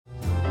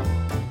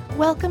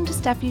Welcome to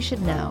Stuff You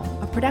Should Know,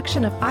 a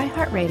production of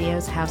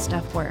iHeartRadio's How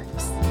Stuff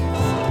Works.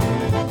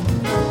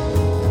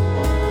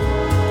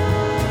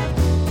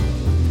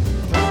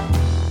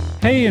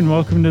 Hey, and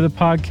welcome to the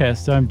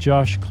podcast. I'm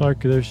Josh Clark.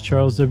 There's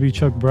Charles W.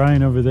 Chuck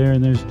Bryan over there,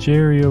 and there's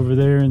Jerry over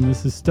there, and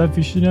this is Stuff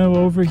You Should Know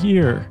over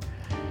here.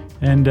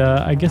 And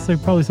I guess I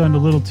probably sound a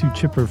little too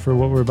chipper for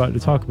what we're about to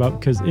talk about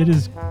because it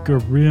is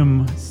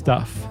grim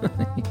stuff.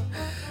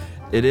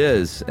 It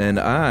is, and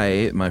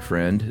I, my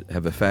friend,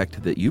 have a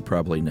fact that you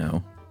probably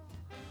know,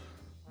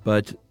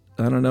 but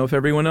I don't know if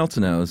everyone else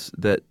knows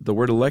that the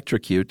word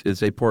electrocute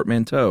is a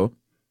portmanteau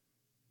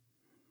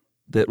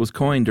that was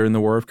coined during the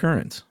War of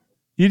Currents.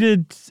 You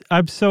did.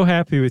 I'm so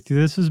happy with you.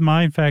 This is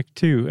my fact,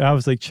 too. I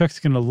was like, Chuck's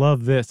going to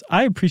love this.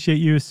 I appreciate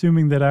you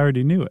assuming that I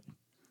already knew it.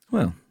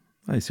 Well,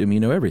 I assume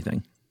you know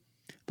everything.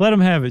 Let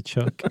him have it,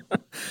 Chuck.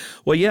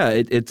 Well, yeah,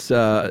 it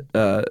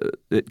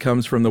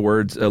comes from the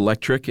words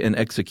electric and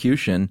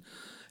execution.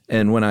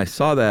 And when I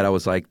saw that, I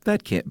was like,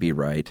 that can't be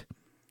right.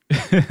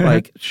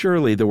 Like,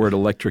 surely the word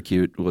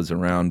electrocute was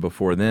around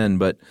before then,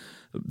 but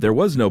there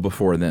was no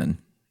before then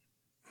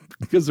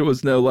because there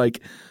was no,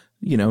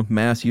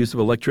 mass use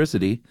of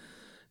electricity.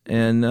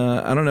 And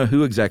I don't know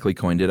who exactly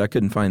coined it. I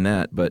couldn't find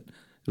that, but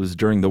it was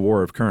during the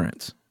War of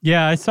Currents.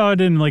 Yeah, I saw it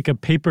in like a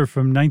paper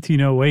from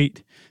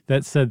 1908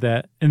 that said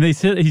that. And he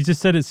just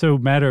said it so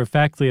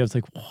matter-of-factly. I was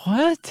like,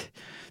 what?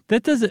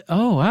 That doesn't...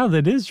 Oh, wow,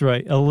 that is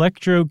right.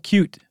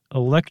 Electrocute.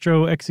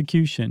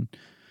 Electro-execution.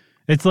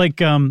 It's like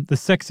the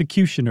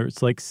sexecutioner.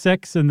 It's like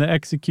sex and the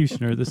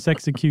executioner, the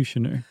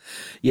sexecutioner.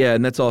 Yeah,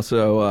 and that's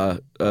also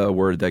a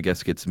word that I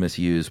guess gets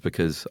misused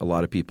because a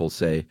lot of people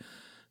say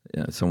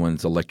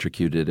someone's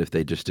electrocuted if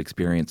they just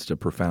experienced a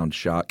profound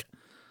shock.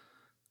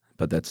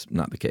 But that's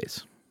not the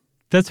case.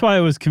 That's why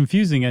it was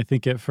confusing, I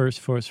think, at first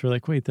for us. We're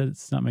like, wait,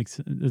 it's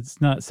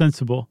not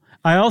sensible.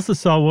 I also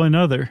saw one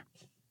other.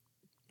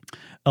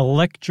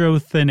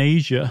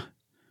 Electrothanasia.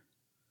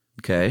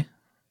 Okay.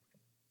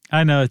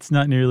 I know it's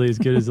not nearly as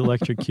good as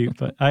electrocute,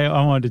 but I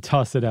wanted to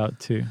toss it out,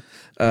 too.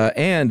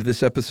 And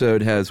this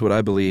episode has what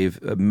I believe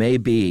may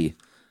be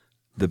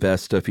the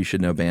best Stuff You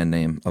Should Know band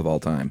name of all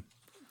time.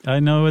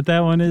 I know what that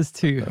one is,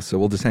 too. So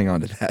we'll just hang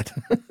on to that.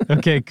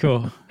 Okay,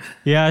 cool.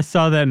 Yeah, I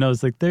saw that and I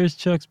was like, there's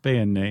Chuck's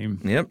band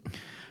name. Yep.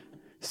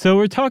 So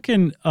we're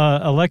talking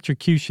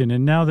electrocution,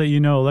 and now that you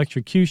know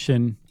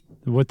electrocution,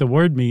 what the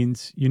word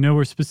means, you know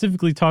we're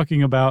specifically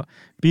talking about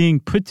being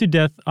put to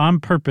death on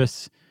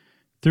purpose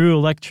through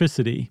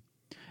electricity.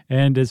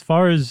 And as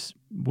far as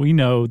we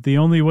know, the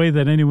only way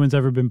that anyone's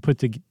ever been put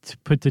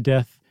to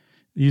death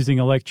using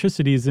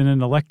electricity is in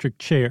an electric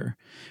chair,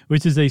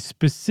 which is a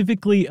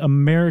specifically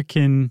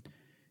American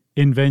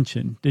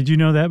invention. Did you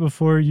know that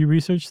before you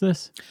researched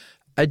this?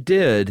 I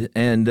did,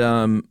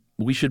 and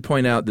we should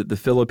point out that the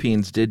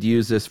Philippines did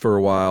use this for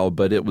a while,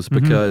 but it was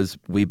because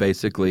we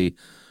basically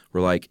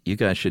were like, you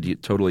guys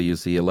should totally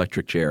use the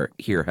electric chair.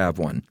 Here, have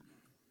one.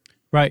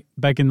 Right,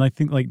 back in, I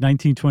think, like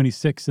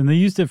 1926. And they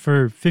used it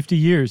for 50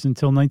 years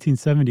until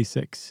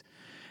 1976.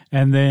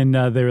 And then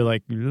they were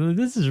like,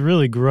 this is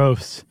really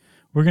gross.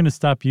 We're going to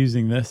stop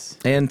using this.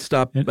 And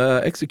stop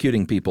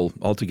executing people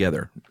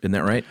altogether. Isn't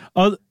that right?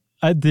 Oh,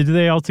 did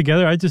they all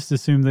together? I just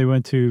assumed they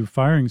went to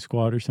firing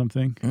squad or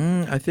something.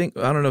 I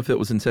don't know if it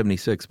was in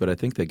 76, but I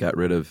think they got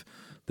rid of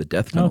the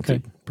death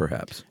penalty,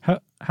 perhaps.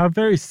 How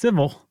very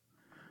civil.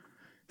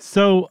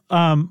 So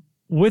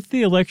with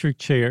the electric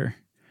chair,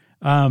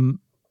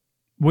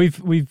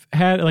 we've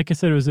had, like I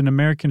said, it was an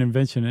American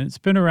invention, and it's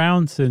been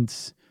around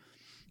since,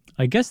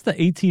 I guess, the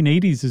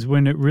 1880s is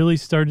when it really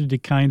started to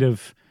kind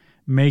of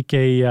make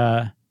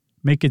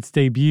its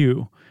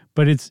debut.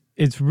 But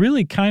it's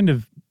really kind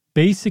of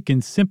basic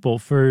and simple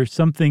for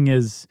something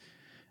as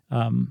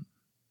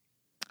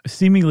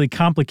seemingly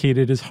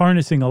complicated as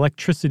harnessing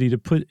electricity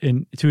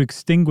to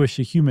extinguish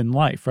a human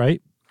life,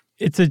 right?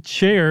 It's a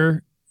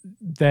chair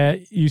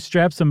that you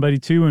strap somebody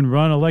to and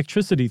run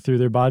electricity through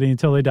their body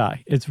until they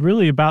die. It's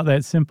really about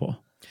that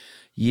simple.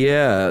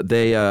 Yeah,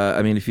 they.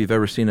 If you've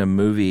ever seen a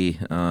movie,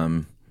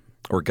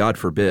 or God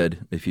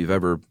forbid, if you've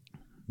ever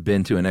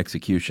been to an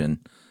execution,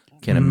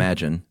 can't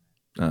imagine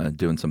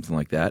doing something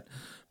like that.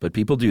 But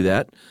people do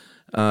that.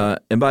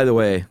 And by the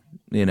way,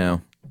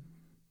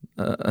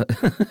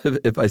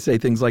 if I say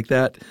things like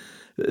that,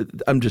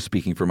 I'm just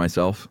speaking for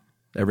myself,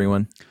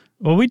 everyone.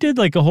 Well, we did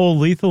like a whole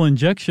lethal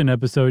injection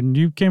episode, and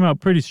you came out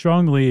pretty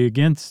strongly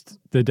against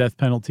the death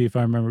penalty, if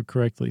I remember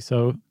correctly.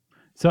 So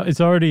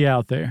it's already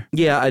out there.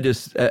 Yeah, I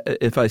just,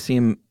 if I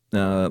seem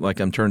like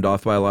I'm turned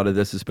off by a lot of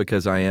this, it's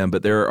because I am.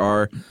 But there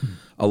are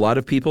a lot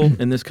of people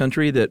in this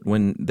country that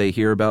when they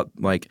hear about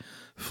like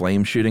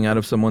flame shooting out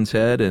of someone's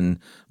head and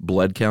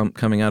blood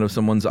coming out of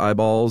someone's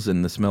eyeballs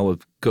and the smell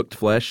of cooked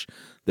flesh,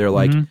 they're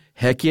like,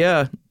 heck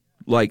yeah,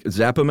 like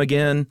zap them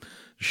again.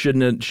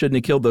 Shouldn't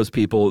have killed those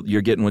people.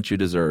 You're getting what you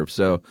deserve.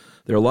 So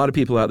there are a lot of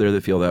people out there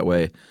that feel that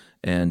way,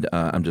 and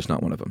I'm just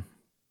not one of them.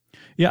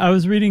 Yeah, I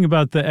was reading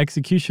about the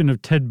execution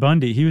of Ted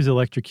Bundy. He was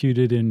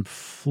electrocuted in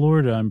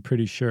Florida, I'm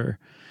pretty sure.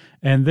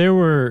 And it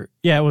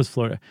was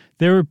Florida.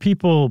 There were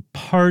people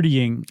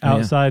partying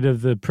outside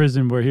of the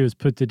prison where he was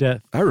put to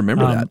death. I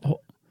remember that.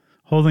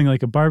 Holding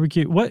like a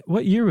barbecue.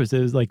 What year was it?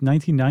 It was like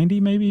 1990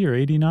 maybe or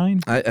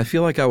 89? I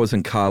feel like I was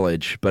in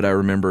college, but I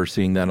remember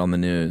seeing that on the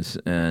news,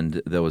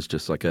 and there was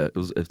just like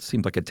it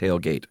seemed like a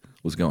tailgate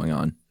was going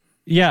on.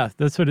 Yeah,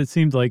 that's what it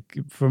seemed like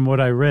from what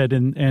I read.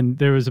 And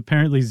there was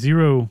apparently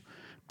zero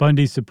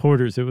Bundy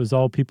supporters. It was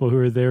all people who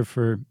were there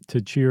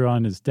to cheer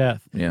on his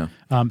death. Yeah.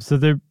 So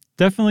there are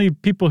definitely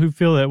people who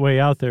feel that way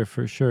out there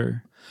for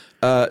sure.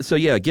 So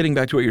yeah, getting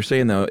back to what you're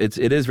saying though, it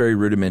is very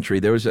rudimentary.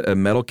 There was a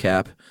metal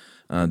cap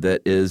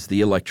that is the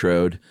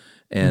electrode,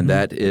 and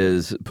that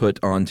is put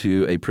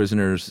onto a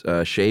prisoner's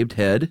shaved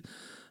head.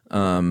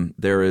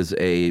 There is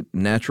a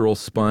natural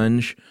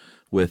sponge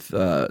with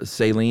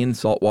saline,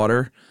 salt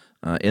water,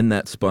 in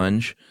that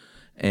sponge,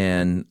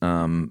 and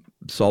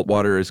salt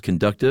water is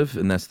conductive,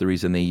 and that's the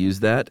reason they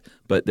use that.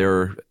 But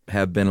there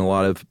have been a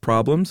lot of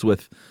problems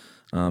with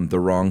the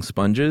wrong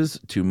sponges,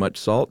 too much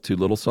salt, too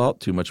little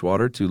salt, too much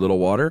water, too little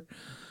water.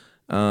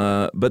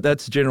 But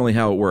that's generally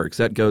how it works.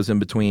 That goes in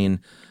between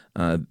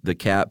the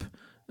cap,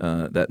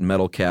 that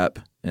metal cap,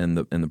 and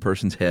the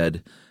person's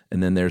head,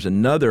 and then there's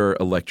another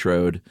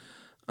electrode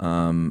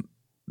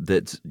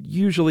that's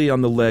usually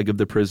on the leg of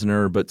the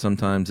prisoner, but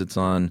sometimes it's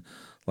on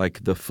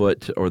like the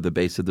foot or the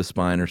base of the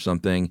spine or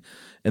something.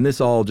 And this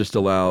all just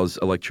allows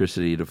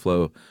electricity to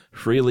flow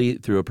freely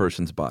through a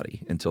person's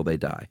body until they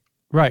die.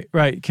 Right.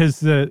 Because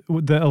the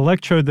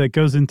electrode that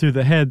goes into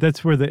the head,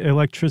 that's where the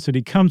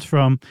electricity comes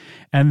from.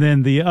 And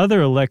then the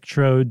other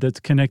electrode that's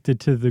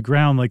connected to the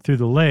ground, like through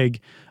the leg,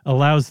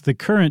 allows the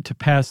current to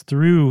pass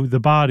through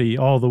the body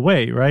all the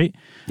way, right?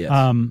 Yes.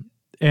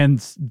 And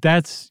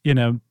that's,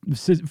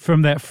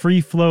 from that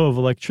free flow of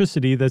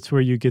electricity, that's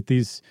where you get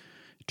these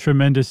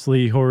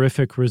tremendously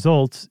horrific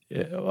results,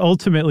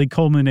 ultimately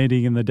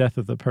culminating in the death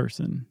of the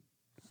person.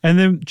 And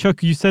then,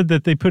 Chuck, you said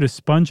that they put a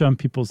sponge on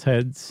people's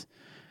heads.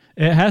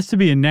 It has to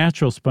be a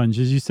natural sponge.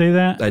 Did you say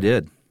that? I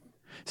did.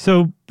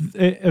 So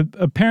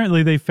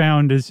apparently they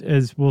found,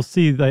 as we'll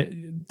see, that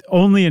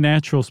only a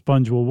natural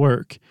sponge will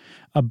work.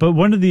 But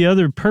one of the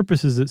other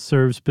purposes it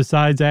serves,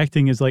 besides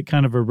acting as like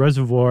kind of a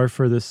reservoir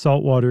for the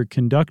saltwater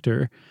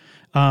conductor,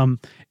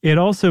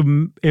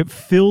 it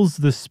fills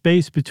the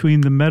space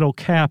between the metal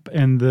cap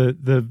and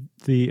the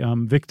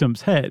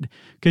victim's head.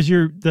 Because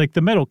you're like,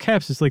 the metal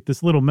cap's is like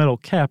this little metal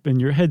cap,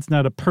 and your head's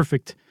not a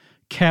perfect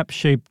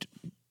cap-shaped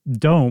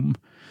dome.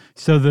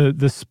 So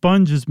the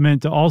sponge is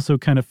meant to also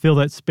kind of fill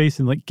that space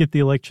and like get the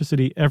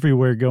electricity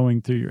everywhere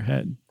going through your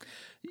head.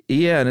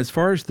 Yeah, and as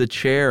far as the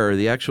chair,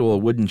 the actual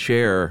wooden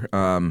chair,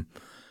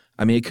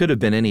 it could have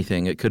been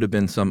anything. It could have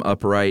been some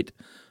upright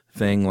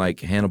thing like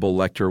Hannibal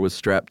Lecter was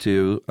strapped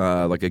to,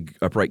 like a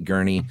upright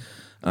gurney.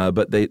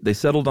 But they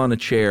settled on a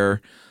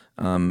chair.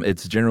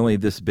 It's generally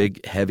this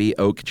big, heavy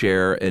oak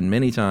chair, and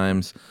many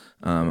times,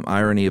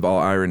 irony of all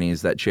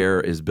ironies, that chair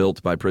is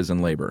built by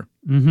prison labor.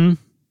 Mm-hmm.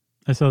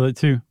 I saw that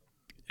too.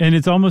 And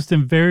it's almost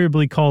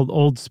invariably called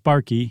Old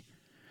Sparky,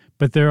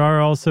 but there are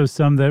also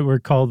some that were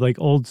called like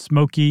Old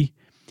Smoky.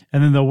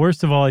 And then the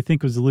worst of all, I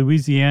think, was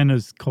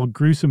Louisiana's called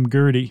Gruesome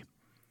Gertie,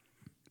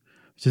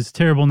 which is a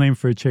terrible name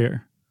for a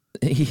chair.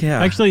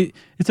 Yeah. Actually,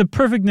 it's a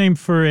perfect name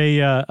for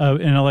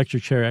an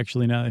electric chair,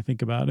 actually, now that I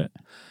think about it.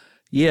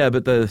 Yeah,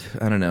 but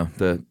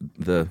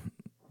the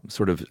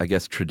sort of, I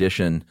guess,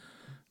 tradition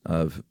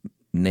of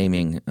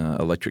naming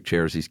electric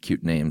chairs these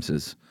cute names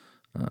is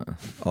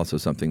also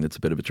something that's a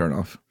bit of a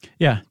turnoff.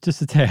 Yeah,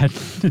 just a tad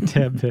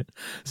bit.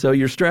 So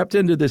you're strapped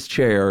into this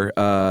chair.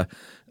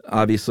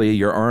 Obviously,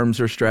 your arms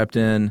are strapped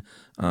in.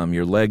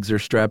 Your legs are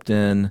strapped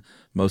in.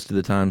 Most of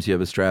the times you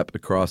have a strap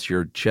across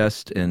your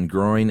chest and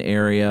groin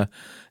area.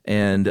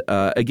 And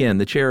again,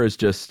 the chair is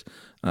just,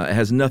 it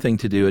has nothing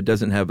to do. It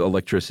doesn't have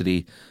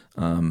electricity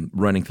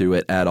running through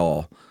it at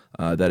all.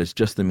 That is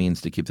just the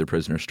means to keep the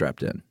prisoner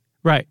strapped in.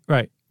 Right.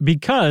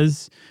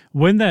 Because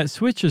when that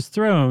switch is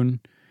thrown,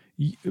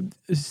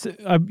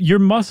 your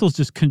muscles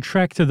just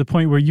contract to the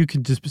point where you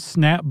can just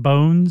snap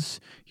bones.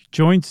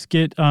 Joints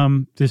get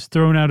just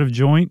thrown out of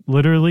joint,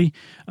 literally.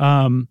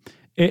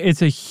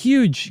 It's a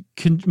huge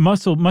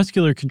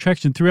muscular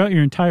contraction throughout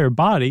your entire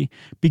body,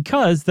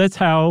 because that's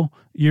how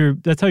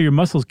your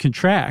muscles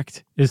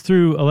contract, is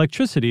through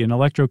electricity, an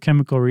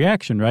electrochemical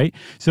reaction, right?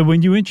 So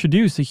when you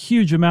introduce a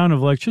huge amount of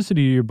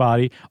electricity to your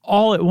body,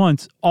 all at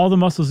once, all the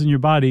muscles in your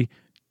body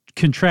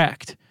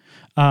contract.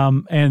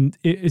 And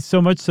it's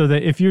so much so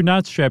that if you're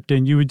not strapped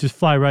in, you would just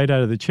fly right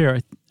out of the chair.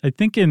 I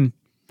think it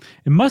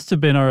must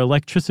have been our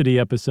electricity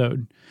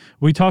episode.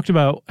 We talked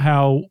about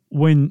how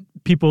when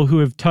people who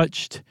have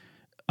touched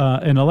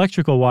an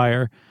electrical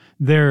wire,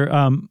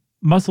 their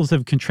muscles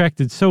have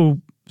contracted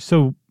so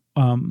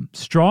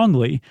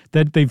strongly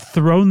that they've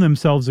thrown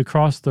themselves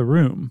across the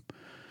room.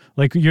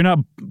 Like, you're not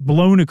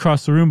blown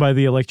across the room by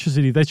the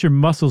electricity. That's your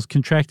muscles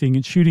contracting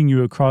and shooting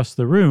you across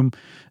the room.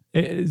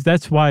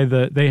 That's why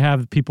they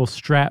have people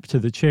strapped to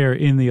the chair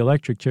in the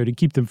electric chair, to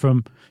keep them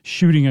from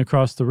shooting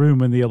across the room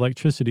when the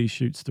electricity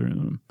shoots through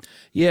them.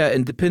 Yeah,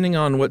 and depending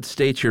on what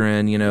state you're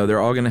in, they're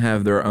all going to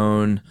have their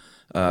own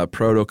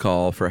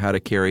protocol for how to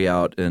carry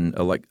out an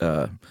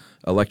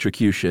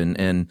electrocution.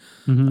 And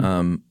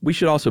we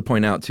should also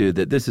point out, too,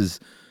 that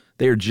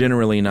they are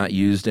generally not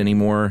used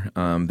anymore.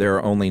 There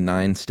are only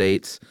 9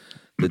 states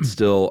that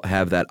still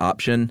have that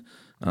option.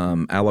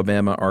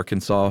 Alabama,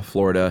 Arkansas,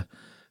 Florida,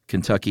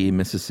 Kentucky,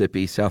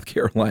 Mississippi, South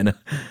Carolina,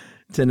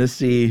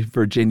 Tennessee,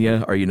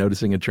 Virginia. Are you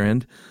noticing a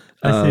trend?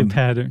 I see a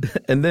pattern.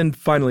 And then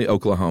finally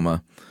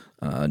Oklahoma,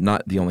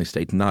 not the only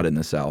state not in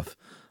the South.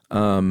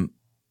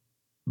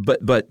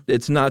 But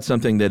it's not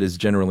something that is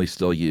generally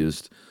still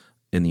used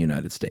in the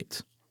United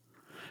States.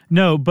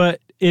 No, but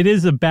it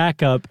is a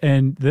backup,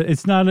 and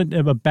it's not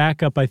a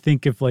backup, I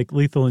think, if like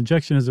lethal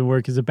injection doesn't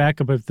work. It's a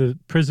backup if the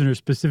prisoner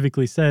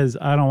specifically says,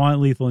 I don't want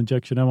lethal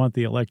injection, I want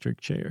the electric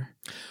chair.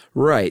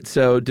 Right.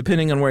 So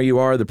depending on where you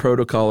are, the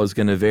protocol is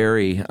going to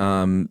vary.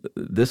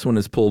 This one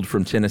is pulled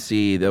from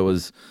Tennessee. There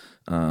was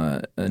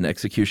an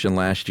execution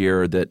last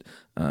year that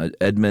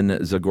Edmund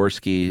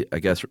Zagorski, I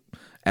guess,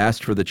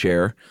 asked for the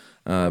chair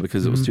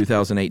because it was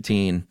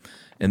 2018.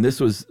 And this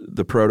was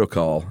the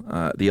protocol.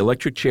 The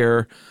electric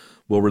chair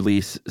will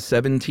release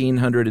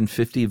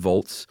 1,750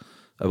 volts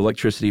of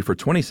electricity for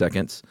 20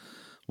 seconds,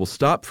 will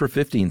stop for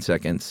 15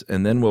 seconds,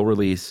 and then will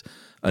release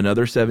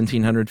another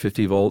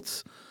 1,750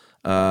 volts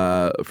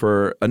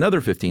for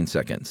another 15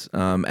 seconds.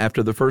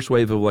 After the first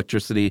wave of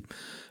electricity,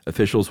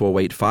 officials will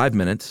wait 5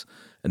 minutes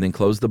and then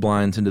close the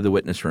blinds into the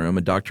witness room.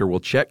 A doctor will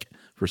check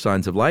for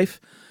signs of life.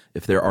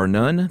 If there are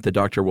none, the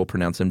doctor will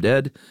pronounce him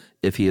dead.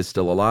 If he is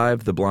still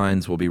alive, the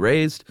blinds will be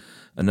raised.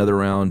 Another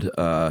round,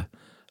 I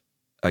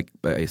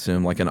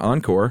assume like an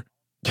encore.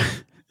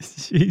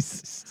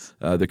 Jesus.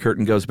 The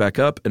curtain goes back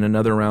up and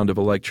another round of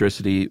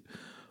electricity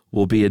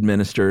will be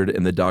administered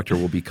and the doctor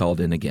will be called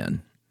in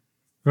again.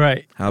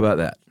 Right. How about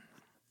that?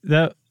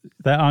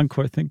 That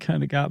encore thing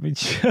kind of got me,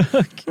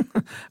 Chuck.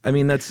 I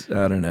mean, I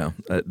don't know.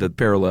 The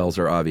parallels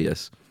are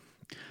obvious.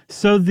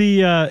 So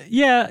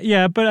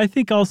but I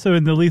think also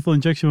in the lethal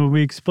injection, when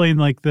we explain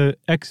like the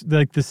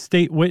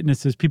state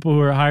witnesses, people who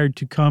are hired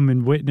to come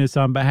and witness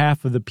on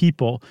behalf of the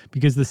people,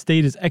 because the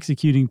state is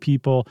executing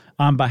people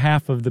on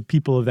behalf of the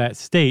people of that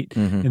state,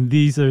 and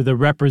these are the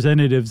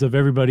representatives of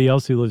everybody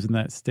else who lives in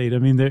that state. I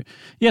mean,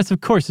 yes, of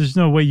course, there's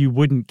no way you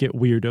wouldn't get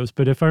weirdos,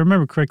 but if I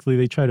remember correctly,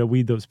 they try to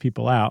weed those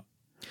people out.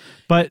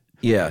 But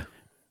yeah.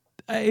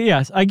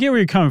 Yes, I get where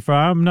you're coming from.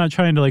 I'm not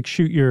trying to like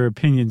shoot your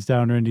opinions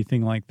down or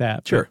anything like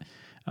that. Sure.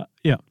 But,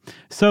 yeah.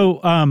 So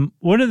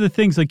one of the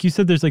things, like you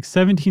said, there's like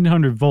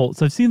 1,700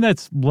 volts. I've seen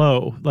that's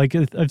low. Like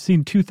I've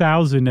seen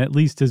 2,000 at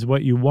least is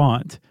what you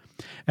want.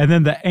 And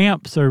then the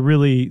amps are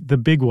really the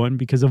big one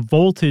because a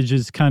voltage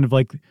is kind of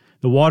like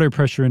the water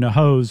pressure in a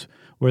hose,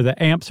 where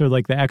the amps are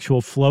like the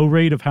actual flow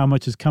rate of how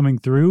much is coming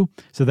through.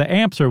 So the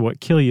amps are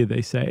what kill you,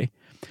 they say.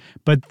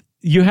 But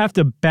you have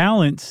to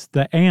balance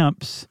the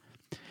amps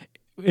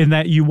in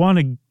that you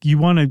want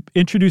to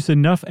introduce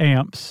enough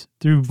amps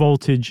through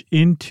voltage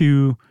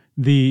into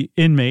the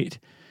inmate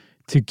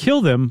to kill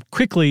them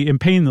quickly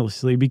and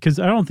painlessly, because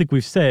I don't think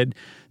we've said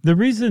the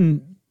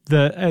reason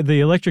the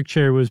electric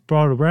chair was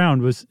brought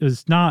around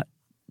is not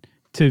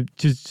to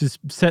just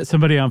set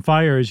somebody on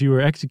fire as you were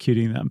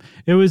executing them.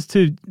 It was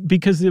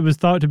because it was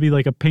thought to be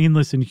like a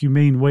painless and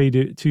humane way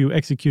to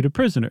execute a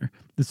prisoner.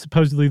 That's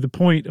supposedly the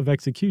point of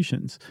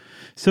executions.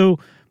 So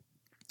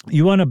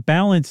you want to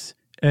balance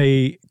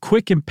a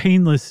quick and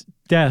painless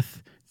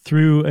death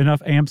through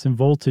enough amps and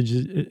voltage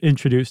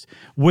introduced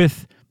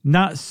with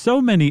not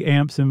so many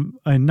amps and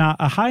not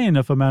a high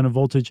enough amount of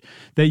voltage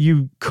that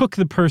you cook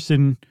the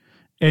person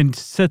and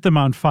set them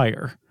on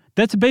fire.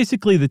 That's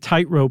basically the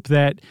tightrope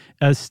that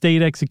a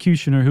state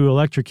executioner who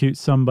electrocutes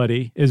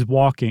somebody is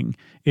walking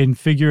in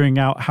figuring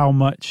out how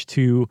much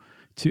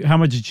how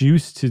much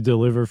juice to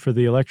deliver for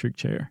the electric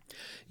chair.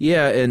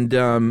 Yeah, and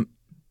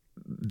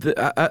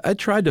I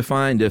tried to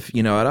find if,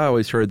 I'd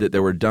always heard that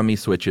there were dummy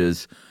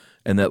switches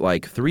and that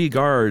like 3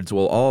 guards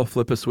will all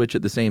flip a switch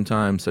at the same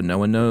time so no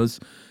one knows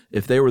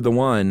if they were the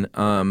one.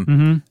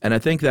 And I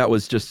think that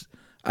was just,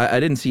 I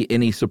didn't see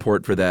any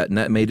support for that. And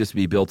that may just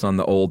be built on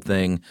the old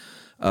thing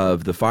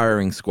of the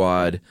firing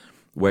squad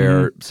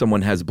where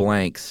someone has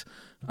blanks.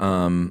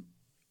 So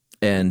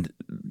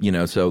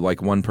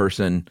like one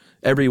person,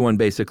 everyone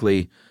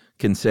basically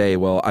can say,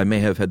 well, I may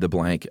have had the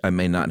blank. I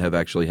may not have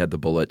actually had the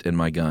bullet in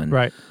my gun.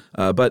 Right.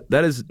 But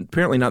that is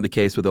apparently not the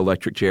case with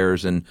electric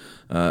chairs. And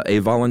a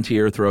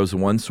volunteer throws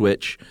one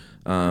switch.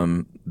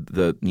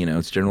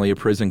 It's generally a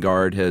prison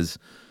guard has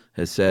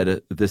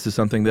said, this is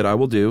something that I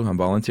will do. I'm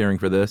volunteering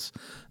for this.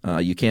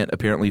 You can't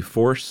apparently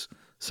force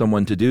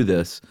someone to do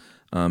this.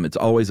 It's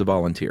always a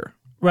volunteer.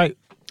 Right.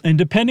 And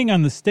depending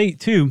on the state,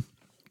 too,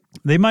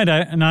 they might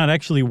not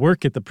actually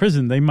work at the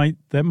prison.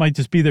 That might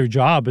just be their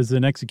job as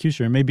an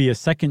executioner. Maybe a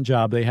second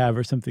job they have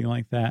or something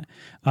like that.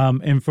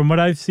 And from what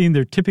I've seen,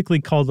 they're typically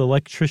called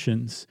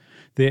electricians.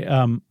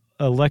 The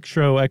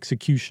electro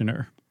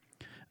executioner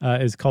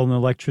is called an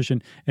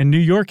electrician. And New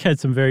York had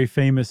some very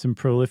famous and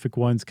prolific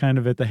ones kind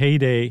of at the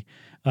heyday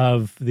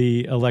of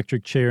the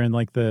electric chair in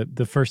like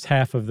the first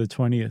half of the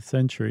 20th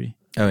century.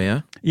 Oh,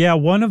 yeah? Yeah,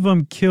 one of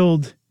them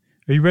killed,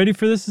 Are you ready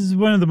for this? This is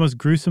one of the most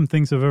gruesome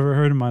things I've ever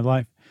heard in my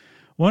life.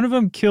 One of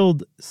them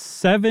killed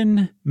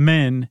 7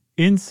 men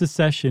in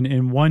succession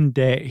in one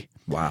day.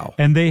 Wow.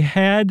 And they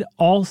had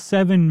all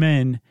 7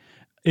 men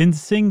in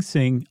Sing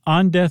Sing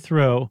on death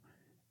row,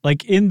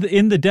 like in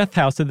the death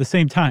house at the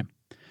same time.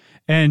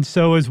 And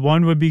so as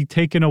one would be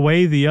taken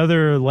away, the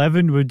other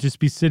 11 would just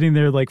be sitting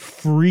there like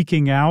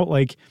freaking out,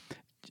 like,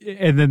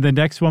 and then the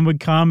next one would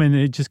come and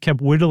it just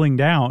kept whittling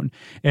down.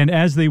 And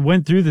as they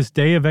went through this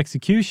day of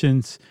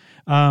executions,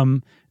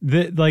 the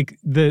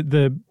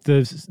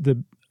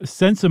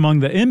sense among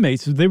the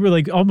inmates, they were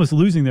like almost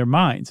losing their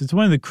minds. It's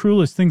one of the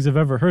cruelest things I've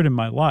ever heard in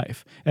my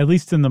life, at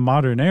least in the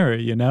modern era,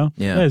 you know?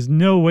 Yeah. There's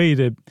no way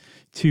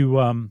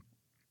to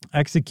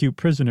execute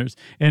prisoners.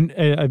 And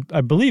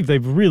I believe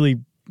they've really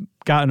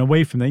gotten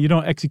away from that. You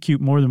don't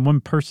execute more than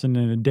one person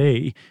in a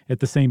day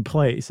at the same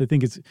place. I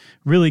think it's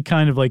really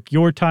kind of like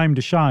your time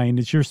to shine.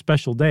 It's your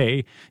special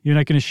day. You're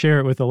not going to share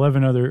it with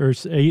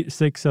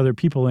 6 other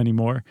people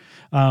anymore.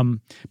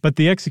 But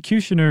the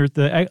executioner,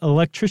 the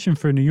electrician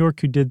for New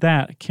York who did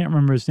that, I can't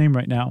remember his name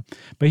right now,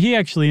 but he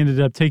actually ended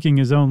up taking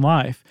his own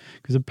life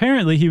because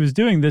apparently he was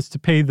doing this to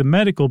pay the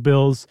medical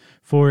bills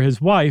for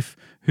his wife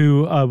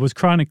who was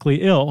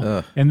chronically ill.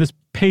 Ugh. And this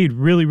paid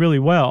really, really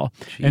well.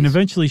 Jeez. And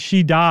eventually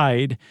she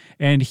died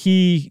and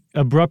he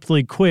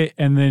abruptly quit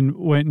and then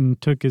went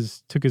and took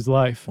his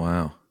life.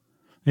 Wow.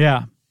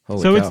 Yeah.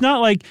 Holy So cow. it's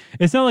not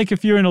like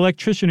if you're an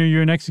electrician or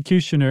you're an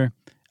executioner,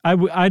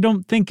 I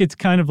don't think it's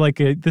kind of like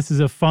this is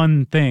a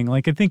fun thing.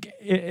 Like I think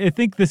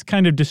this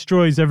kind of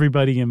destroys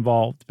everybody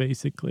involved,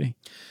 basically.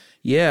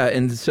 Yeah,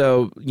 and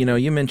so,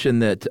 you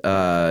mentioned that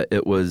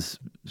it was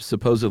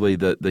supposedly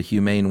the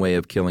humane way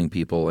of killing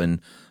people, and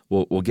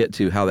we'll get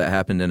to how that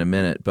happened in a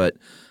minute. But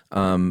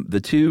the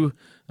 2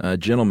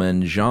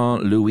 gentlemen,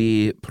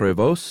 Jean-Louis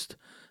Prévost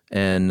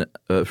and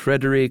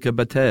Frédéric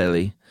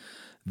Batelli,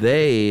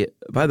 they,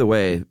 by the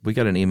way, we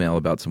got an email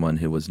about someone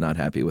who was not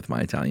happy with my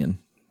Italian.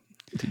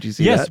 Did you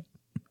see that?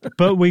 Yes,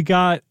 but we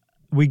got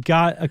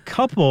a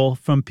couple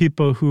from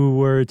people who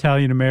were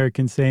Italian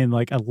Americans saying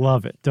like, I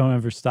love it. Don't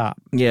ever stop.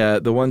 Yeah,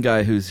 the one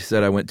guy who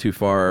said I went too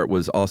far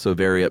was also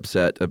very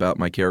upset about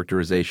my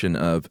characterization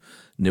of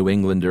New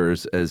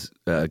Englanders as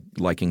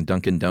liking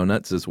Dunkin'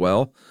 Donuts as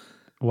well.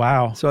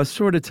 Wow. So I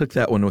sort of took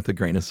that one with a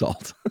grain of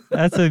salt.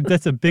 That's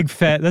a big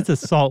fat, that's a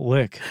salt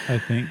lick, I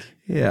think.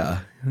 Yeah,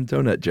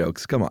 donut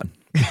jokes. Come on.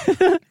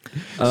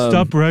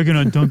 Stop bragging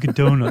on Dunkin'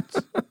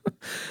 Donuts.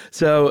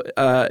 So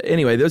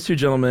anyway, those 2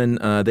 gentlemen,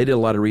 they did a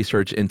lot of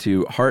research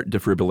into heart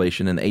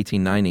defibrillation in the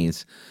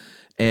 1890s.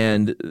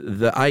 And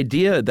the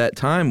idea at that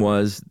time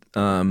was,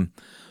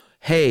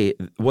 hey,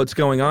 what's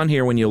going on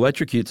here when you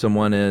electrocute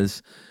someone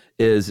is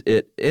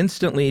it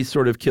instantly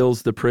sort of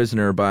kills the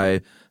prisoner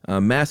by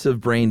massive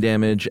brain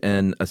damage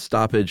and a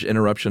stoppage,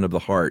 interruption of the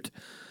heart.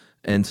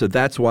 And so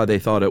that's why they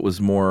thought it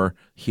was more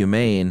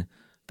humane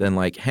than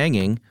like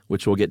hanging,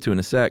 which we'll get to in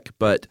a sec.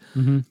 But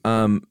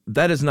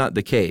that is not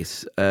the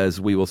case,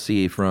 as we will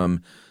see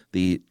from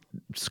the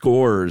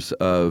scores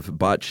of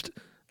botched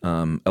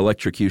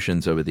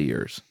electrocutions over the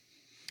years.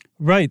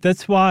 Right.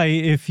 That's why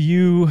if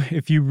you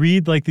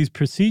read like these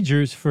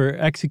procedures for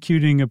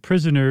executing a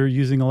prisoner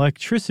using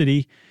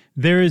electricity,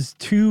 there is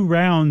 2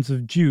 rounds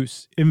of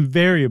juice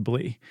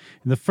invariably.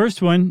 And the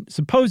first one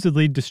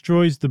supposedly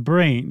destroys the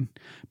brain.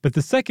 But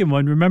the second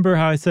one, remember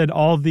how I said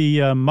all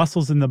the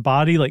muscles in the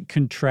body like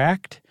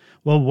contract?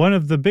 Well, one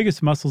of the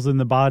biggest muscles in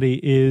the body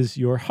is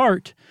your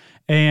heart.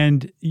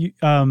 And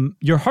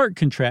your heart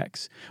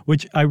contracts,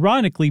 which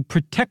ironically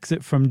protects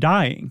it from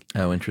dying.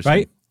 Oh, interesting.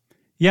 Right?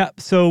 Yeah,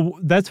 so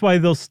that's why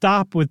they'll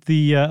stop with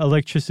the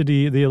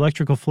electricity, the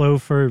electrical flow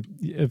for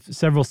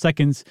several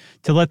seconds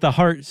to let the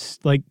heart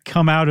like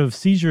come out of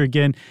seizure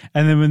again.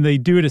 And then when they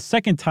do it a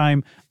second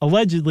time,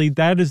 allegedly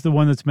that is the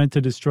one that's meant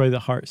to destroy the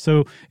heart.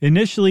 So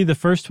initially the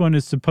first one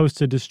is supposed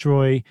to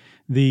destroy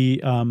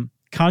the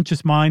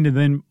conscious mind and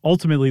then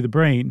ultimately the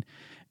brain.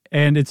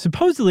 And it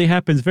supposedly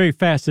happens very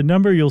fast. The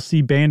number you'll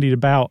see bandied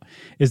about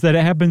is that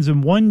it happens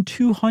in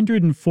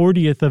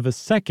 1/240th of a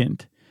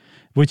second,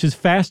 which is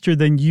faster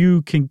than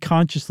you can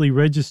consciously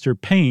register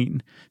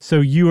pain.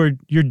 So you're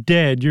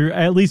dead. You're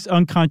at least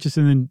unconscious,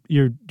 and then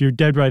you're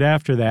dead right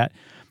after that,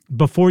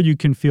 before you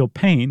can feel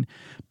pain.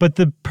 But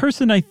the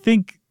person I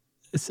think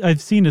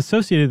I've seen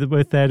associated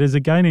with that is a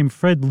guy named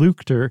Fred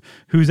Luchter,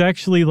 who's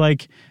actually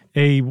like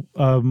a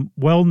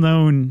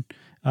well-known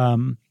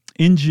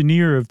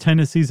engineer of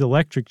Tennessee's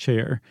electric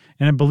chair,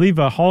 and I believe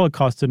a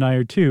Holocaust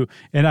denier too.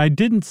 And I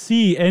didn't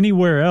see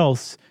anywhere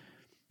else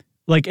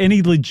like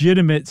any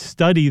legitimate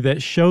study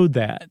that showed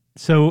that.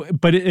 So,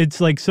 but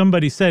it's like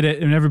somebody said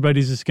it and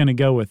everybody's just going to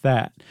go with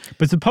that.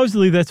 But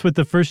supposedly that's what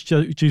the first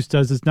juice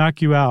does, is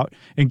knock you out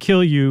and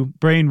kill you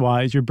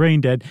brain-wise, you're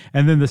brain dead.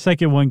 And then the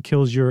second one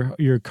kills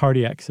your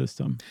cardiac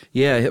system.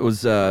 Yeah, it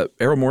was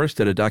Errol Morris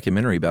did a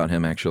documentary about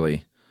him,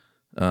 actually.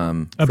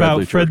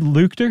 About Fred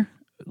Luchter?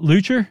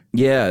 Lucher?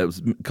 Yeah, it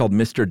was called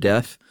Mr.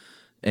 Death.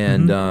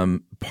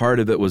 And part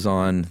of it was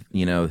on,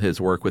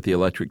 his work with the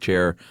electric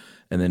chair.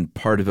 And then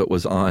part of it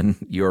was on,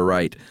 you're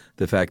right,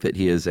 the fact that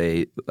he is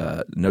a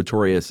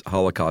notorious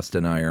Holocaust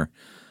denier.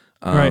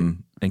 Right.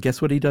 And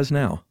guess what he does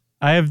now?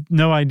 I have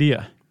no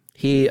idea.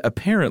 He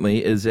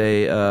apparently is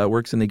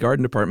works in the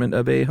garden department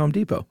of a Home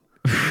Depot.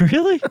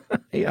 Really?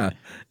 Yeah,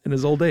 in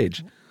his old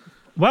age.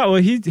 Wow.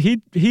 Well,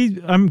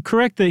 I'm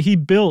correct that he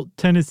built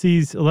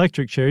Tennessee's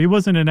electric chair. He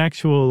wasn't an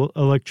actual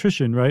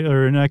electrician, right?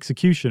 Or an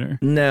executioner.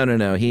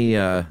 No. He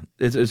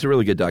it's a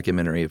really good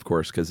documentary, of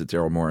course, because it's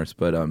Errol Morris.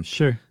 But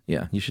sure.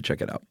 Yeah, you should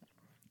check it out.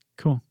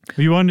 Cool.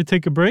 You wanted to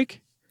take a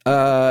break?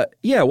 Yeah,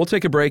 we'll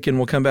take a break and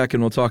we'll come back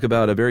and we'll talk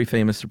about a very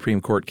famous Supreme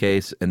Court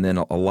case and then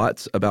a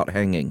lot about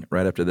hanging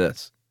right after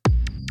this.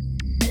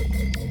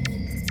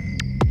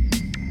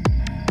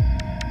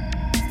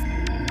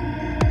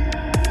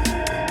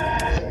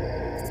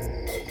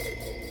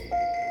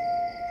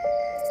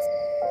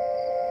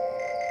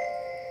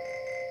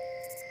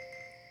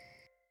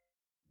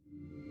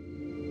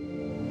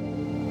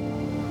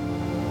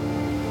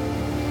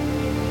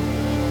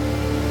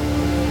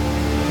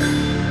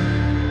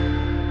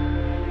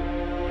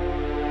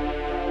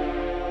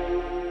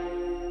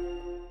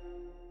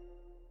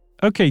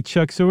 Okay,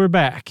 Chuck, so we're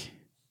back.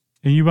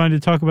 And you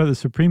wanted to talk about the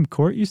Supreme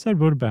Court, you said?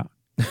 What about?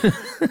 I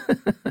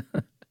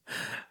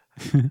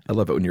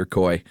love it when you're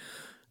coy.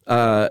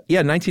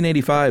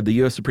 1985, the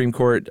U.S. Supreme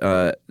Court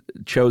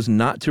chose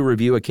not to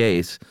review a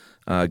case,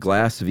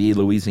 Glass v.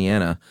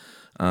 Louisiana,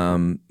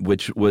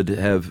 which would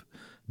have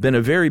been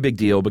a very big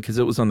deal because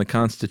it was on the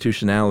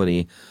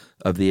constitutionality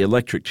of the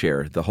electric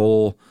chair. That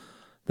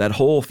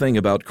whole thing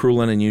about cruel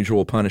and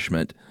unusual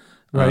punishment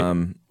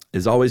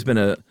has always been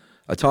a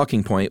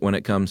talking point when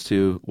it comes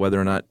to whether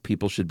or not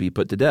people should be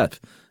put to death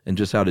and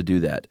just how to do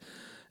that.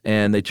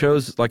 And they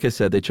chose, like I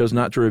said,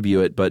 not to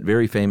review it, but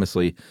very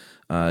famously,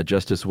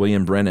 Justice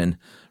William Brennan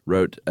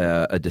wrote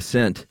a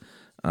dissent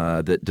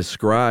that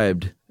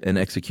described an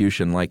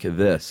execution like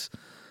this.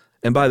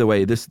 And by the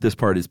way, this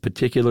part is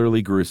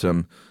particularly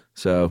gruesome,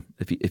 so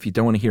if you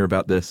don't want to hear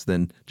about this,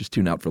 then just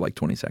tune out for like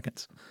 20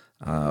 seconds.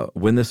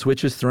 When the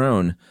switch is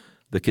thrown,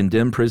 the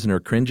condemned prisoner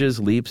cringes,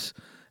 leaps,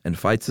 and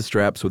fights the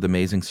straps with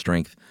amazing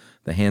strength.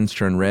 The hands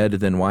turn red,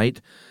 then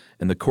white,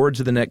 and the cords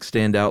of the neck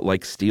stand out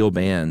like steel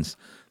bands.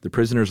 The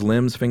prisoner's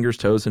limbs, fingers,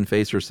 toes, and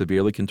face are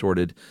severely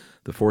contorted.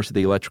 The force of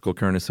the electrical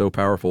current is so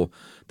powerful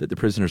that the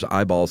prisoner's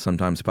eyeballs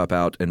sometimes pop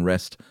out and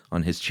rest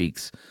on his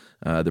cheeks.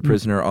 The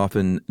prisoner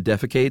often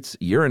defecates,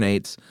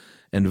 urinates,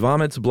 and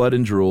vomits blood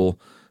and drool.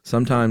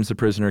 Sometimes the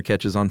prisoner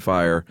catches on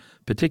fire,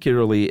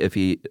 particularly if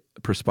he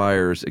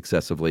perspires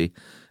excessively,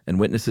 and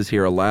witnesses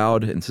hear a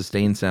loud and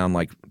sustained sound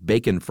like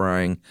bacon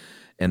frying,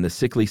 and the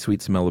sickly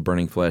sweet smell of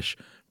burning flesh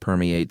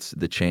permeates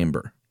the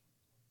chamber.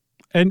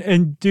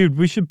 And dude,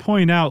 we should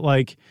point out,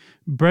 like,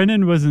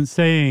 Brennan wasn't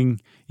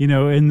saying,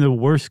 in the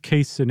worst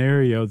case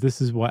scenario,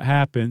 this is what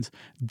happens.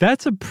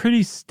 That's a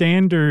pretty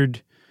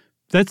standard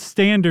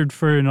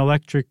for an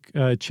electric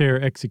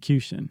chair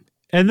execution.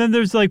 And then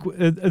there's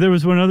there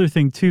was one other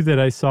thing too that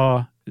I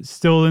saw,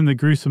 still in the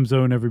gruesome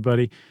zone,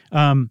 everybody.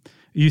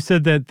 You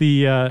said that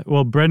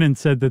Brennan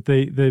said that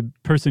the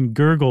person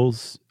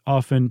gurgles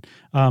often.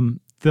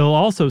 They'll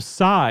also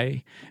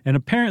sigh, and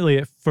apparently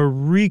it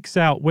freaks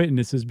out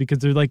witnesses because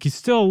they're like, he's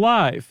still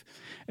alive.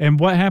 And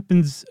what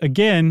happens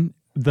again,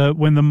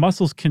 when the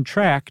muscles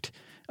contract,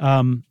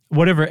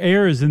 whatever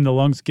air is in the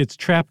lungs gets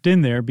trapped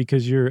in there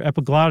because your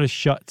epiglottis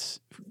shuts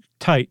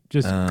tight.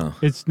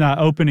 It's not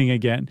opening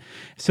again.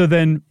 So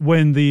then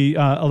when the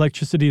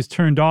electricity is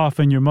turned off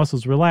and your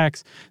muscles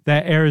relax,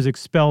 that air is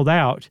expelled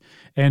out,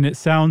 and it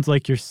sounds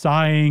like you're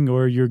sighing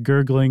or you're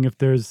gurgling if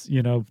there's,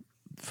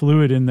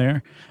 fluid in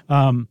there.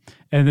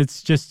 And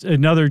it's just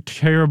another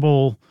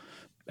terrible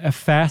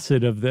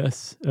facet of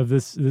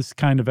this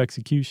kind of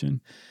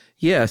execution.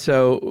 Yeah,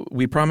 so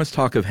we promised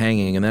talk of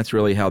hanging, and that's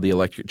really how the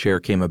electric chair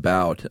came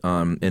about.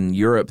 In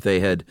Europe, they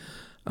had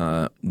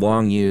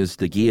long used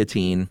the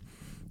guillotine,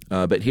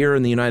 but here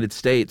in the United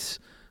States,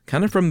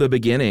 kind of from the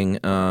beginning,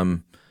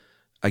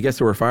 I guess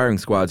there were firing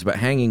squads, but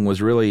hanging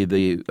was really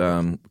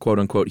the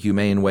quote-unquote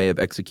humane way of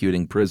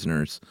executing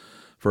prisoners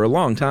for a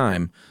long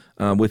time,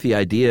 with the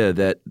idea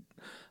that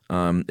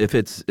if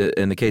it's,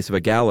 in the case of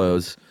a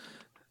gallows,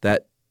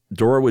 that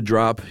door would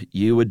drop,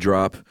 you would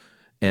drop,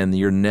 and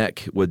your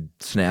neck would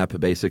snap,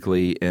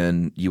 basically,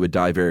 and you would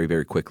die very,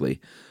 very quickly.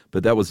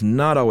 But that was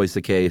not always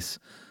the case.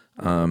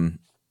 There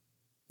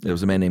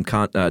was a man named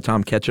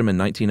Tom Ketchum in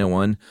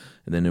 1901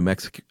 in the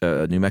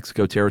New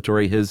Mexico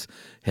territory. His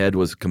head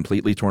was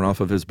completely torn off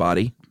of his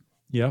body.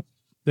 Yep.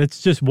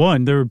 That's just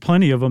one. There were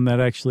plenty of them that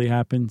actually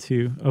happened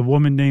to. A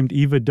woman named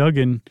Eva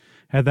Duggan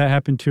had that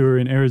happen to her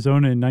in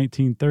Arizona in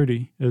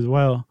 1930 as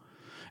well.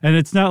 And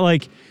it's not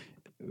like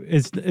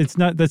that's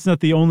not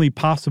the only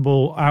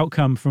possible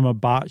outcome from a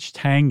botched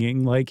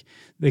hanging. Like,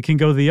 they can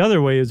go the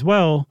other way as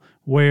well,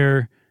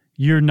 where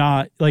you're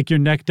not, like, your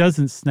neck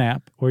doesn't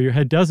snap or your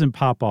head doesn't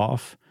pop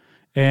off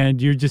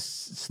and you're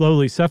just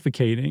slowly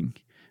suffocating.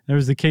 There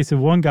was the case of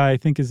one guy, I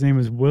think his name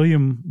was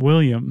William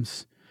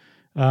Williams,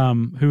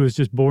 who was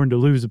just born to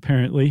lose,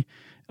 apparently.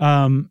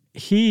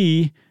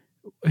 he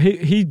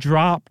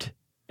dropped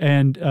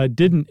and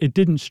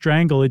didn't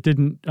strangle, it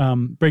didn't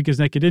break his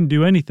neck, it didn't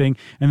do anything,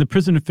 and the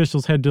prison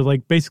officials had to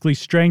like basically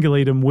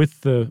strangulate him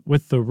with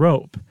the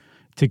rope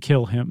to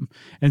kill him.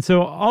 And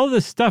so all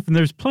this stuff, and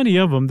there's plenty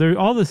of them,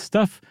 all this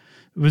stuff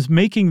was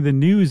making the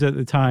news at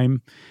the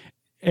time,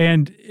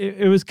 and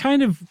it was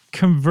kind of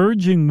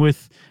converging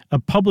with a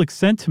public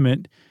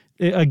sentiment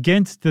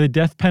against the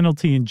death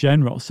penalty in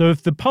general. So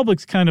if the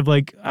public's kind of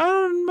like,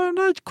 I'm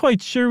not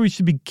quite sure we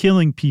should be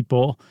killing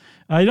people,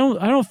 I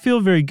don't feel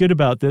very good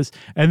about this,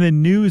 and the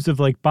news of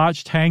like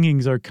botched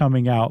hangings are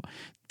coming out,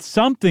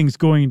 something's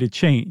going to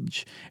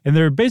change. And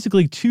there are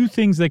basically two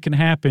things that can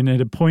happen at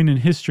a point in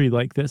history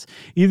like this.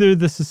 Either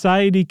the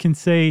society can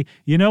say,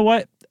 you know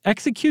what,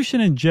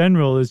 execution in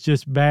general is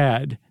just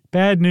bad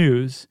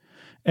news,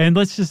 and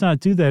let's just not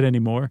do that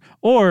anymore.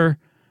 Or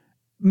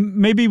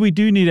maybe we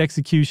do need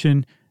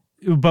execution,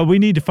 but we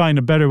need to find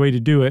a better way to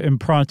do it, and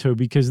pronto,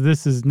 because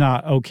this is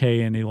not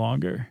okay any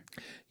longer.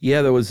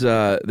 Yeah, there was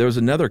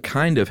another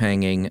kind of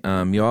hanging.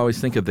 You always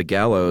think of the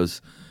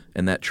gallows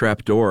and that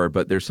trap door,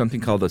 but there's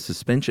something called a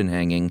suspension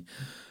hanging,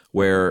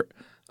 where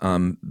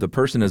the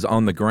person is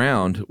on the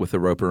ground with a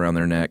rope around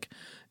their neck,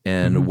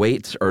 and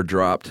weights are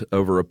dropped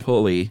over a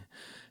pulley,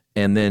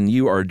 and then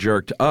you are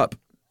jerked up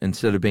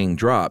instead of being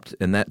dropped,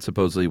 and that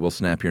supposedly will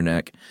snap your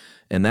neck.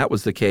 And that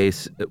was the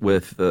case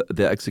with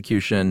the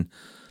execution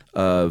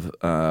of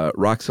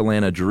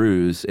Roxalana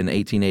Drews in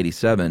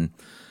 1887.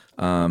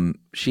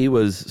 She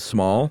was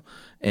small,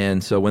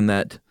 and so when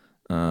that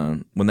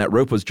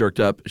rope was jerked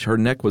up, her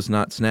neck was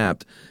not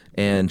snapped,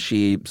 and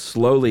she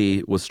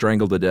slowly was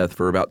strangled to death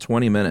for about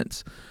 20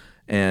 minutes.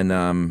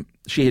 And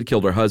she had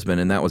killed her husband,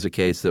 and that was a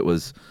case that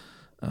was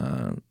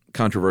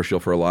controversial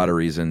for a lot of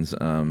reasons.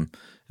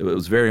 It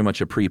was very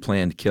much a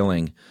pre-planned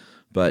killing,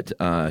 but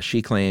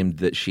she claimed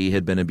that she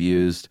had been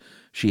abused.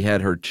 She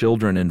had her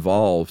children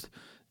involved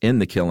in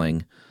the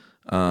killing.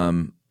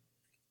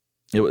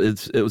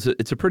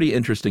 It's a pretty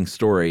interesting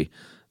story.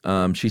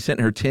 She sent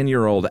her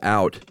 10-year-old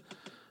out,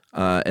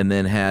 and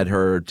then had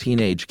her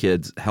teenage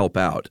kids help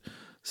out.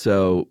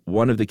 So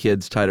one of the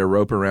kids tied a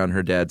rope around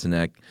her dad's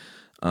neck.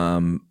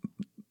 The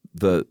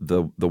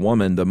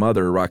woman, the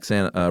mother,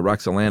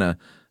 Roxalana,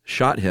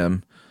 shot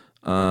him,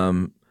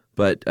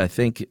 but I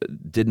think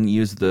didn't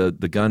use the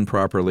gun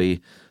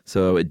properly,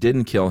 so it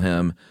didn't kill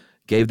him.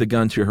 Gave the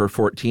gun to her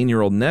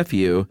 14-year-old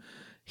nephew.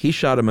 He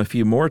shot him a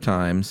few more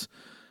times.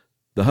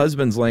 The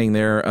husband's laying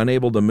there,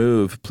 unable to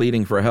move,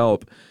 pleading for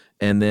help,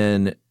 and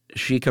then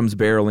she comes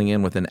barreling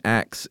in with an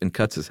axe and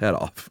cuts his head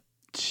off.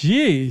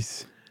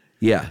 Jeez.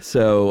 Yeah,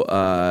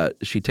 so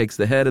she takes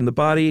the head and the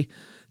body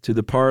to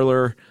the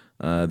parlor.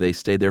 They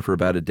stayed there for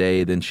about a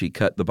day. Then she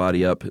cut the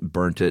body up,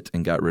 burnt it,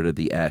 and got rid of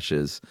the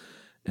ashes,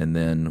 and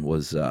then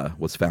was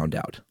found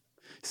out.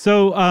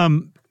 So,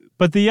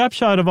 but the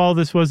upshot of all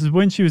this was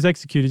when she was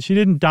executed, she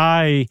didn't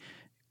die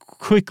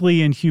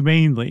quickly and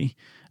humanely.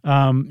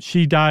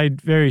 She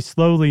died very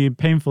slowly and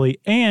painfully,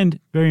 and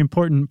very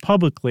important,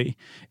 publicly,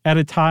 at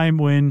a time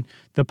when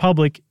the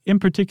public, in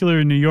particular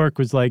in New York,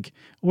 was like,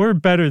 we're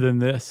better than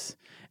this.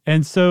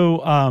 And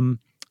so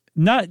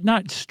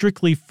not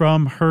strictly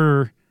from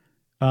her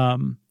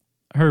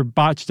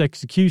botched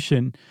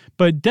execution,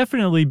 but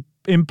definitely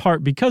in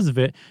part because of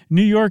it,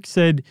 New York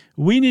said,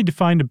 we need to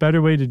find a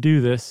better way to do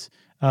this.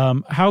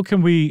 How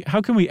can we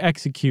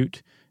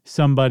execute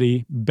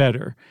somebody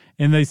better?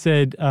 And they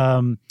said,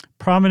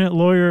 prominent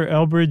lawyer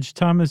Elbridge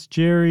Thomas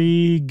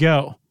Gerry,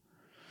 go.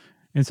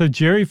 And so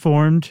Gerry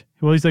formed,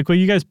 well, he's like, well,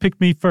 you guys picked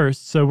me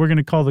first, so we're going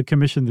to call the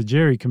commission the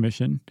Gerry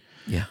Commission.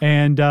 Yeah.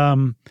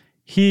 And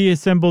he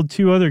assembled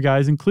two other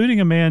guys, including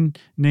a man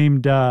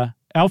named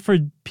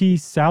Alfred P.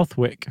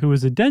 Southwick, who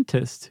was a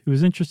dentist who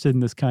was interested in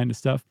this kind of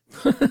stuff.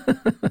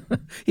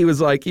 He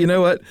was like, you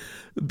know what?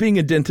 Being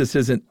a dentist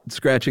isn't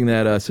scratching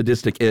that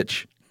sadistic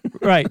itch.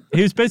 Right.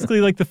 He was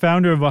basically like the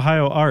founder of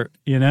Ohio Art,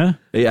 you know?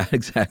 Yeah,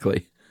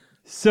 exactly.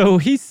 So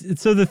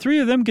the three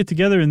of them get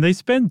together and they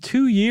spend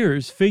 2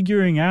 years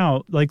figuring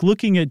out, like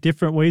looking at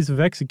different ways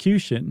of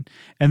execution.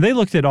 And they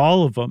looked at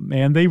all of them,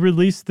 and they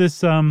released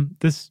this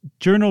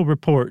journal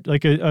report,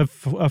 like a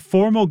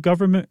formal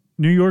government,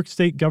 New York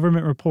State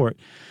government report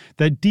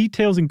that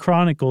details and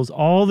chronicles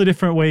all the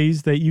different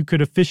ways that you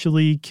could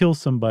officially kill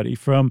somebody,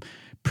 from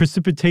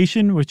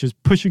precipitation, which is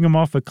pushing them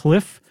off a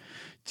cliff,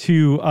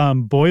 to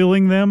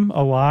boiling them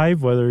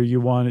alive, whether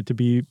you want it to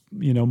be,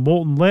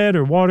 molten lead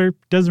or water,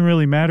 doesn't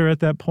really matter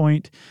at that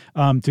point,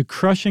 to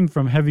crushing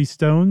from heavy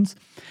stones.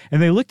 And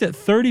they looked at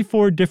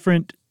 34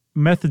 different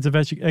methods of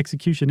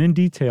execution in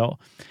detail,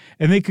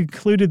 and they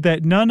concluded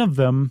that none of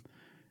them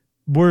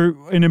were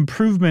an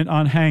improvement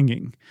on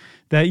hanging.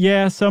 That,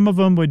 yeah, some of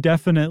them would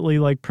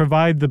definitely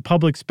provide the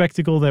public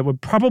spectacle that would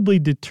probably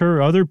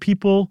deter other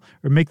people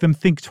or make them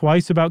think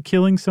twice about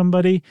killing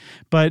somebody.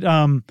 But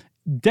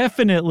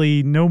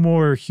definitely no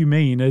more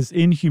humane, as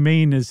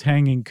inhumane as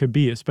hanging could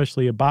be,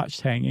 especially a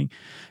botched hanging.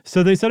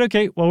 So they said,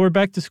 okay, well, we're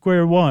back to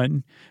square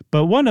one.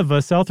 But one of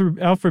us,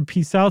 Alfred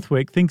P.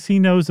 Southwick, thinks he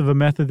knows of a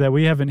method that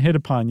we haven't hit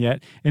upon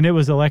yet, and it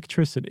was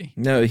electricity.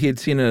 No, he had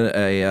seen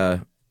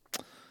a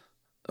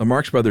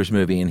Marx Brothers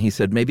movie, and he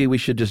said, maybe we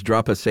should just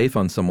drop a safe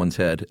on someone's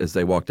head as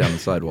they walk down the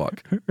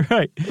sidewalk.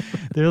 Right.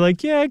 They're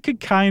like, yeah, it could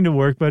kind of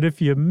work, but if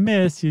you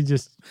miss, you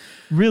just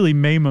really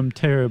maim them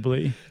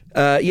terribly.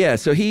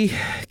 So he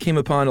came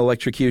upon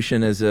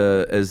electrocution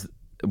as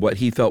what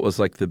he felt was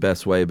like the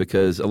best way,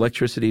 because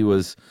electricity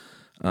was,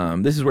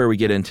 this is where we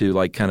get into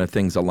like kind of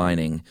things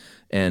aligning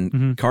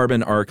and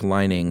carbon arc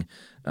lining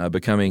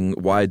becoming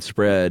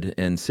widespread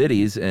in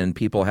cities, and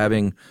people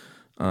having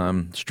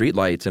street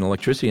lights and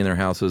electricity in their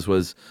houses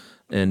was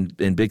in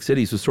big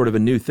cities was sort of a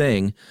new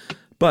thing,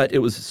 but it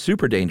was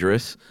super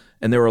dangerous.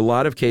 And there were a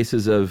lot of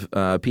cases of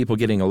people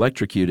getting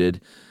electrocuted.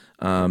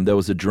 There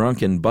was a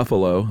drunk in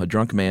Buffalo, a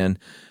drunk man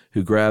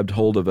who grabbed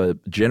hold of a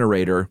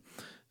generator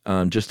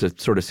just to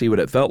sort of see what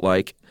it felt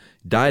like,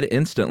 died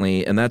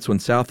instantly. And that's when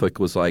Southwick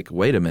was like,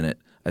 wait a minute,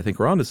 I think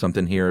we're onto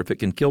something here. If it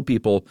can kill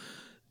people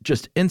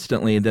just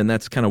instantly, then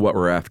that's kind of what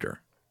we're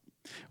after.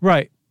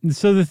 Right.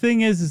 So the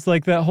thing is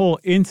like that whole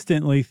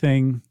instantly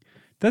thing,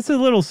 that's a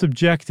little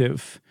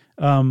subjective.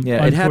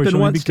 It happened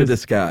once to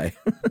this guy.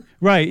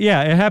 Right.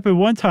 Yeah. It happened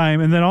one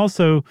time. And then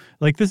also,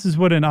 like, this is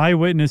what an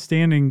eyewitness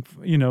standing,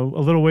 a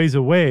little ways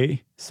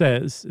away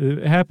says.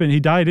 It happened.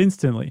 He died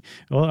instantly.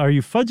 Well, are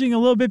you fudging a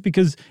little bit?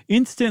 Because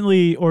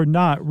instantly or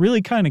not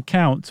really kind of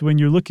counts when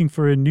you're looking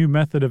for a new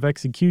method of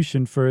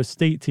execution for a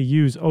state to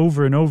use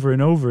over and over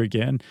and over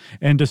again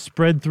and to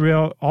spread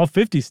throughout all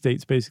 50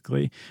 states,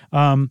 basically.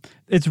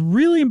 It's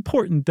really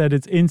important that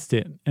it's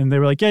instant. And they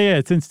were like, yeah,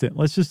 it's instant.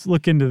 Let's just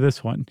look into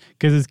this one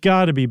because it's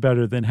got to be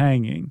better than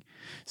hanging.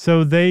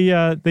 So they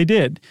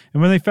did.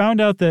 And when they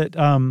found out that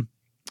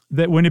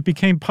that when it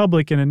became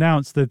public and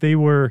announced that they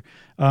were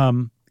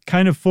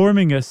kind of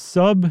forming a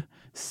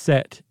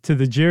subset to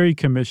the Jerry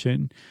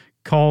Commission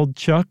called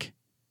Chuck?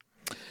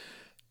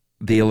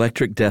 The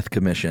Electric Death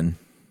Commission.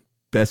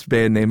 Best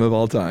band name of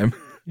all time.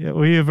 Yeah,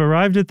 we have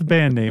arrived at the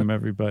band name,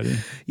 everybody.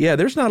 Yeah,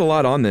 there's not a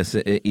lot on this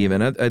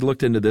even. I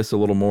looked into this a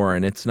little more,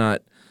 and it's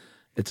not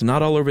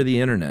all over the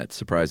internet,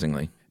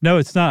 surprisingly. No,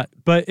 it's not.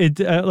 But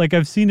like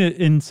I've seen it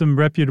in some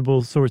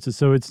reputable sources,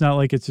 so it's not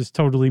like it's just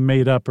totally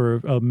made up or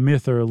a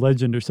myth or a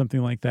legend or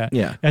something like that.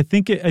 Yeah, I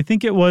think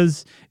it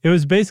was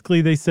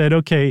basically they said,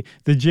 okay,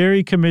 the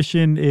Jerry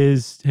Commission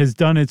has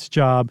done its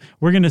job.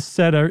 We're going to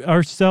set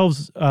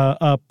ourselves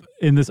up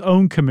in this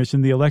own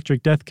commission, the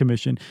Electric Death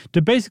Commission,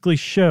 to basically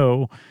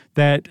show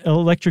that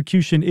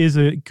electrocution is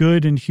a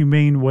good and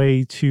humane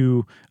way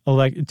to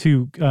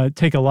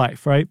take a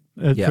life, right,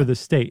 for the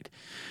state.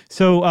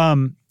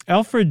 So.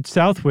 Alfred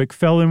Southwick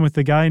fell in with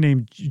a guy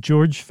named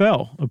George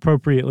Fell,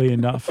 appropriately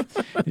enough.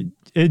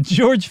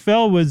 George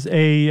Fell was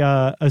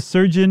a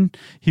surgeon.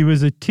 He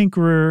was a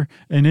tinkerer,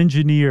 an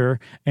engineer,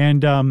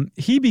 and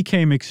he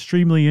became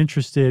extremely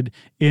interested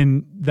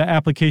in the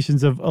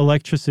applications of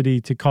electricity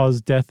to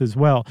cause death as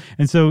well.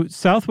 And so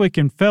Southwick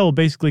and Fell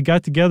basically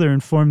got together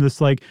and formed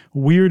this like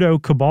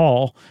weirdo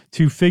cabal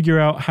to figure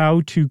out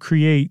how to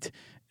create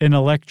an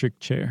electric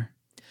chair.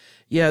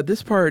 Yeah,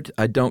 this part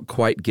I don't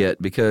quite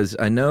get because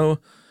I know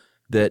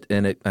that,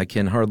 and I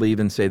can hardly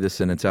even say this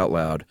sentence out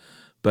loud,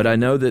 but I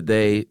know that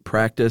they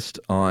practiced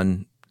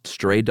on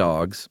stray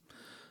dogs,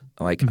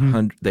 like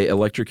they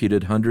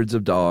electrocuted hundreds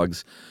of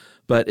dogs.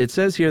 But it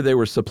says here they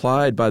were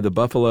supplied by the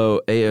Buffalo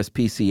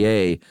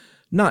ASPCA,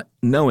 not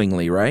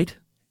knowingly, right?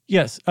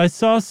 Yes, I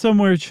saw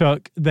somewhere,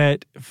 Chuck,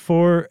 that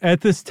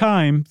at this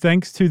time,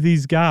 thanks to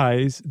these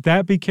guys,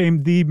 that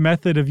became the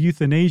method of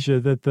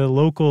euthanasia that the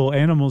local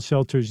animal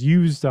shelters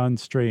used on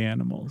stray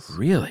animals.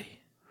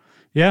 Really?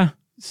 Yeah.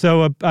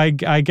 So I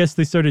guess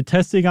they started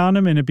testing on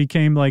them, and it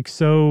became like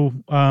so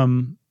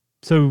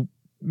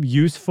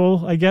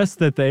useful, I guess,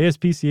 that the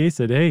ASPCA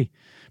said, hey,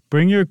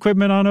 bring your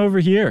equipment on over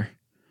here.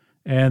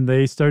 And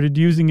they started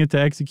using it to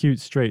execute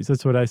strays.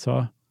 That's what I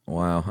saw.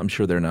 Wow. I'm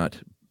sure they're not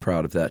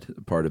proud of that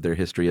part of their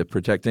history of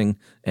protecting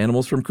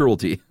animals from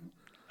cruelty.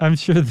 I'm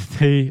sure that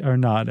they are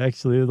not,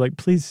 actually. They're like,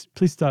 please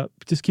stop.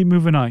 Just keep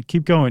moving on.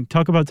 Keep going.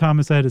 Talk about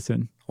Thomas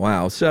Edison.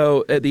 Wow.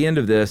 So at the end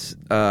of this,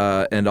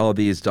 and all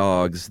these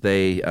dogs,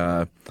 they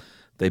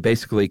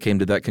basically came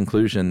to that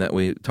conclusion that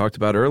we talked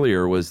about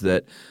earlier, was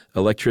that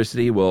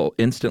electricity will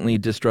instantly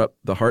disrupt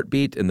the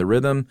heartbeat and the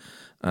rhythm,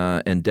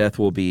 and death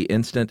will be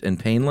instant and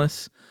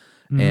painless.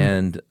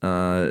 And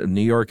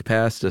New York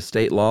passed a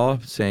state law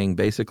saying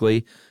basically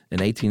in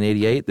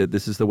 1888 that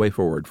this is the way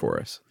forward for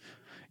us.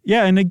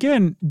 Yeah, and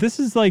again, this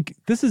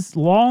is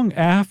long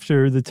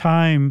after the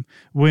time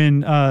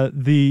when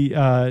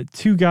the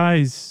two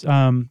guys,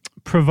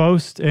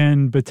 Provost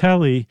and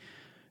Batelli,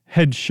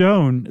 had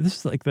shown, this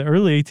is like the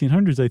early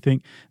 1800s, I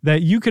think,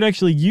 that you could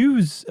actually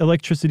use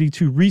electricity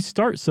to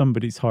restart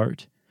somebody's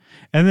heart.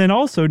 And then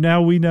also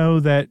now we know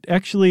that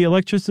actually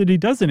electricity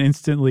doesn't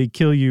instantly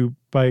kill you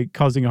by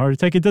causing a heart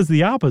attack. It does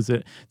the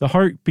opposite. The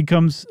heart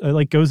becomes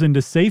goes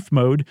into safe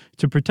mode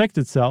to protect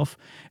itself.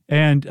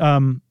 And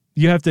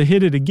you have to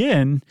hit it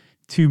again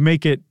to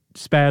make it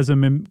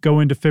spasm and go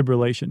into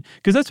fibrillation.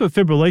 Because that's what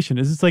fibrillation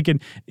is. It's like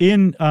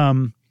in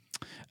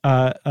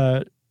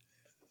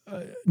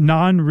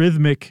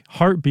non-rhythmic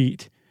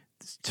heartbeat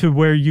to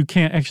where you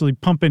can't actually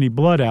pump any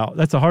blood out.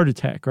 That's a heart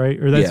attack, right?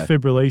 Or that's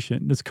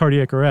fibrillation. That's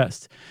cardiac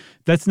arrest.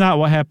 That's not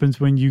what happens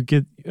when you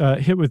get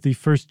hit with the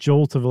first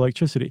jolt of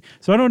electricity.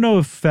 So I don't know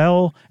if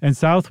Fell and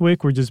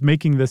Southwick were just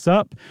making this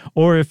up,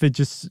 or if it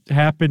just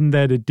happened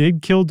that it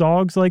did kill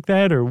dogs like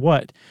that, or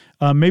what.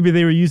 Maybe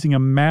they were using a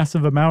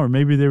massive amount, or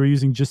maybe they were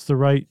using just the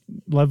right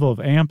level of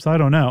amps. I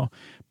don't know.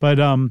 But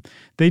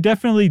they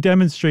definitely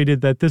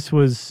demonstrated that this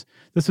was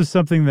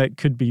something that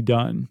could be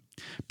done.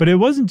 But it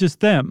wasn't just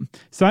them.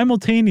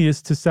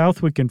 Simultaneous to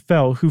Southwick and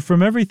Fell, who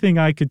from everything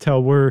I could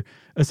tell were,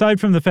 aside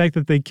from the fact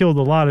that they killed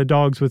a lot of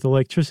dogs with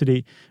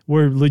electricity,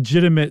 were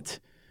legitimate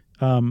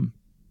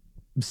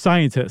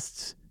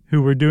scientists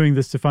who were doing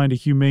this to find a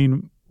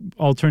humane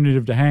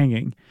alternative to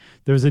hanging.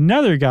 There was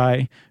another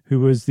guy who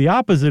was the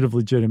opposite of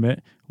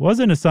legitimate,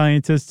 wasn't a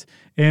scientist,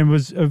 and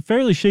was a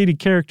fairly shady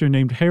character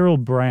named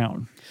Harold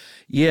Brown.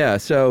 Yeah,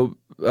 so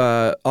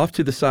off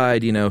to the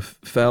side,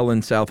 Fell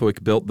and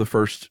Southwick built the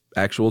first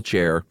actual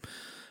chair.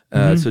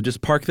 So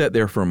just park that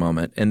there for a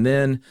moment. And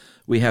then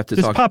we have to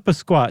just talk. Just pop a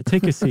squat.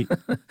 Take a seat.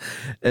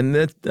 And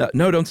then,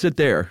 no, don't sit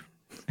there.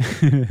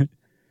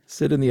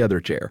 Sit in the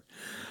other chair.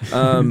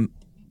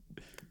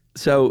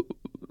 So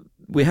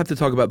we have to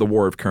talk about the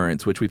War of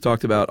Currents, which we've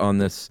talked about on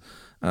this.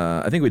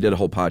 I think we did a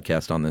whole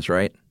podcast on this,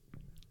 right?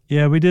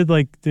 Yeah, we did.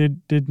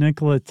 Did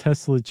Nikola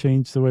Tesla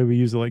change the way we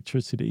use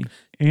electricity?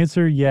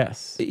 Answer,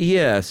 yes.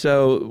 Yeah,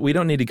 so we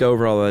don't need to go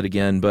over all that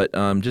again, but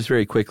just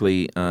very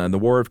quickly, the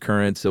War of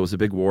Currents, there was a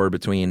big war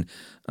between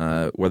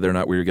whether or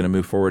not we were going to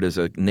move forward as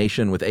a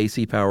nation with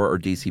AC power or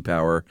DC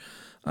power.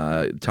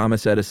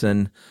 Thomas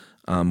Edison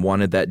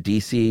wanted that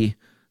DC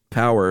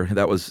power.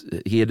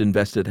 He had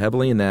invested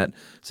heavily in that,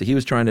 so he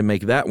was trying to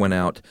make that one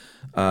out.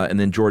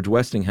 And then George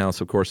Westinghouse,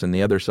 of course, on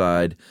the other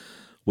side,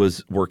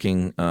 was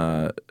working,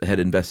 had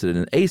invested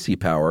in AC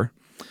power.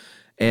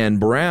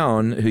 And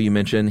Brown, who you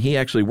mentioned, he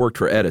actually worked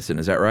for Edison.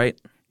 Is that right?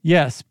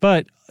 Yes,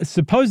 but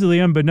supposedly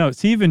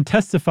unbeknownst, he even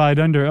testified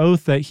under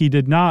oath that he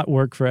did not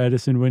work for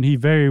Edison when he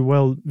very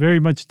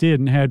much did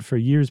and had for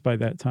years by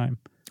that time.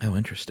 Oh,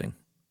 interesting.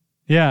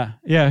 Yeah.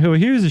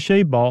 He was a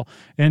shade ball.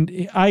 And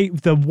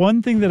the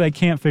one thing that I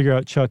can't figure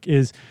out, Chuck,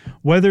 is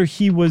whether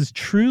he was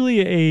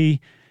truly a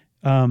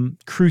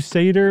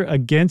crusader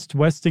against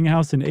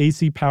Westinghouse and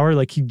AC power,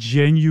 like he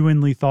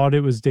genuinely thought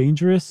it was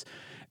dangerous,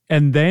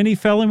 and then he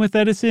fell in with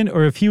Edison,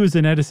 or if he was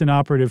an Edison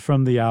operative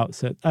from the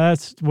outset.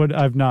 That's what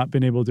I've not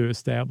been able to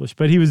establish.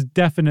 But he was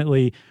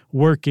definitely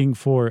working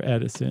for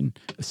Edison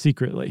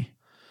secretly.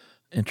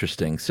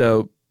 Interesting.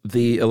 So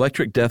the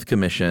Electric Death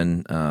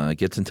Commission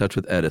gets in touch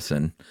with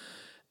Edison,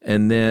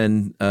 and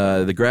then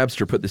the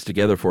Grabster put this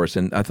together for us,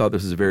 and I thought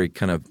this was a very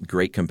kind of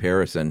great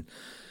comparison.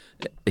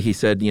 He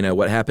said,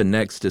 what happened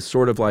next is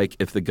sort of like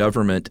if the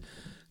government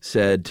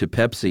said to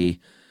Pepsi,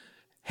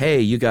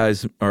 hey, you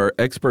guys are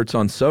experts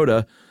on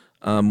soda.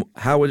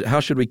 How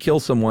should we kill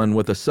someone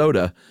with a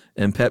soda?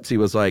 And Pepsi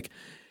was like,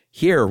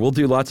 here, we'll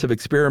do lots of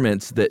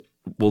experiments that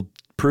will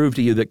prove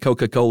to you that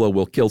Coca-Cola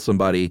will kill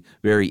somebody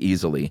very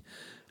easily.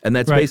 And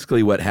that's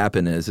basically what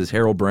happened is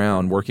Harold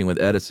Brown, working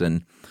with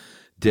Edison,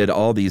 did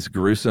all these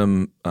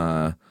gruesome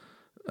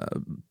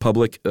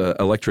public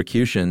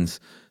electrocutions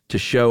to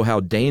show how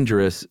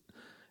dangerous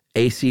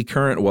AC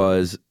current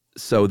was,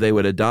 so they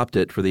would adopt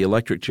it for the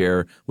electric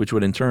chair, which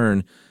would in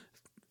turn,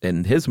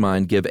 in his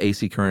mind, give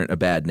AC current a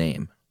bad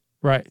name.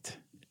 Right.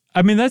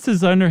 I mean, that's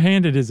as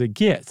underhanded as it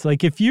gets.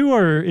 Like, if you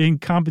are in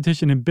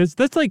competition in business,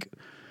 that's like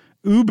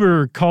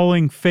Uber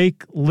calling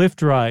fake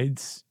Lyft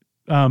rides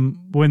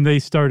when they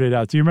started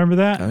out. Do you remember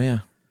that? Oh, yeah.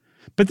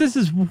 But this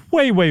is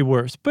way, way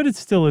worse, but it's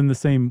still in the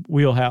same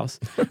wheelhouse.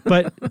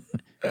 But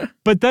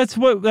that's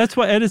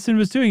what Edison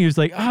was doing. He was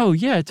like, oh,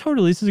 yeah,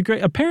 totally. This is a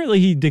great. Apparently,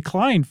 he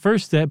declined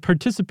first to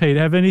participate,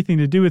 have anything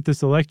to do with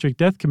this Electric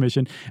Death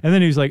Commission. And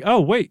then he was like,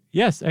 oh, wait,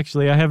 yes,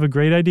 actually, I have a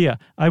great idea.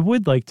 I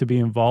would like to be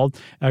involved.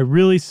 I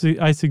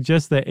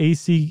suggest that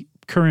AC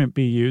current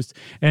be used.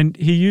 And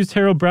he used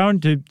Harold Brown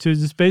to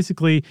just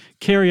basically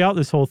carry out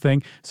this whole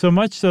thing, so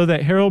much so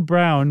that Harold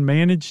Brown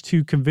managed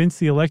to convince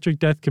the Electric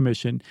Death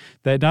Commission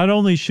that not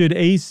only should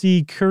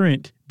AC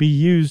current be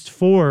used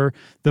for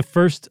the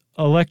first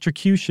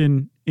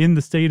electrocution in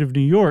the state of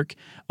New York,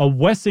 a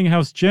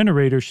Westinghouse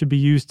generator should be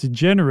used to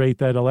generate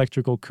that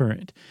electrical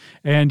current.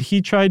 And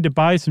he tried to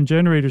buy some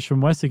generators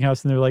from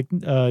Westinghouse, and they're like,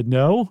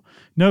 no,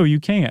 you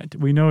can't.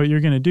 We know what you're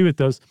going to do with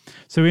those.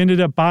 So he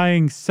ended up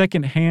buying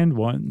secondhand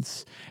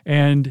ones.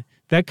 And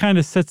that kind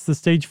of sets the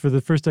stage for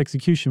the first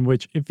execution,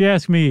 which, if you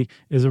ask me,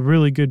 is a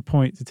really good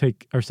point to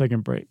take our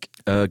second break.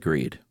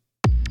 Agreed.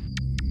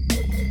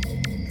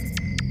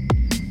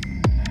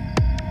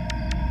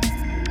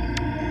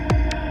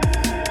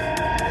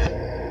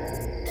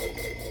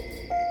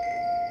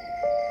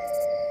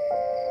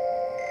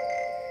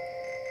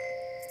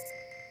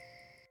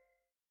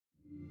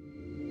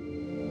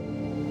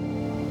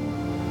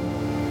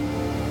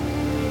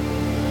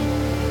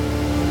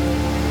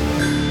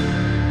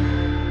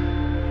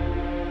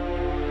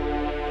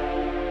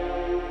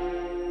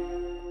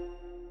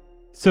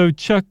 So,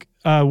 Chuck,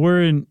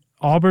 we're in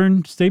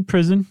Auburn State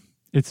Prison.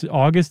 It's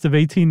August of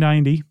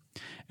 1890,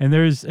 and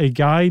there's a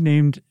guy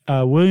named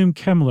William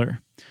Kemmler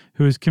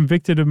who is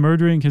convicted of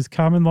murdering his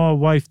common-law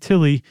wife,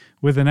 Tilly,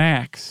 with an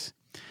axe.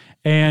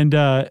 And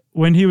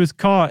when he was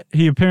caught,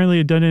 he apparently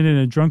had done it in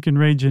a drunken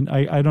rage, and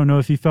I don't know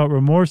if he felt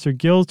remorse or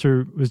guilt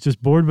or was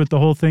just bored with the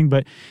whole thing,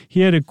 but he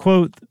had a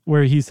quote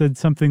where he said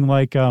something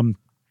like,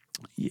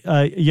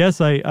 yes,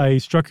 I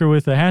struck her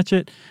with a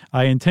hatchet.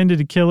 I intended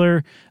to kill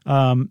her.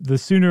 The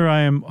sooner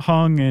I am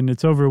hung and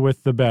it's over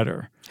with, the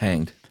better.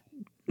 Hanged.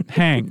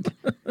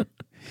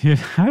 Yeah,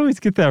 I always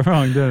get that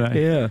wrong, don't I?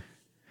 Yeah.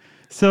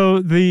 So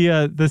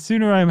the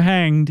sooner I'm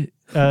hanged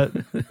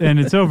and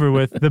it's over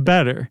with, the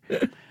better.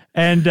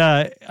 And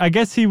I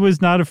guess he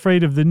was not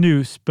afraid of the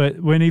noose,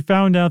 but when he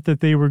found out that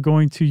they were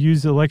going to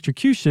use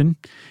electrocution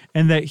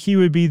and that he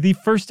would be the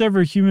first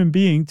ever human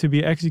being to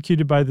be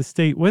executed by the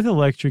state with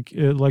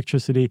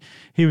electricity,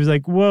 he was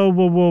like,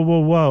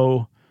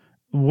 whoa.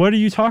 What are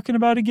you talking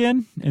about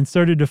again? And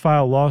started to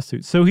file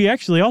lawsuits. So he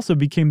actually also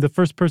became the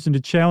first person to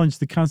challenge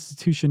the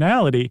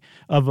constitutionality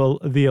of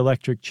the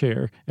electric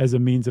chair as a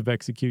means of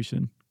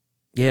execution.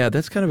 Yeah,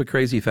 that's kind of a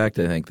crazy fact,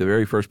 I think. The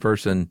very first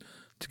person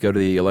to go to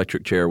the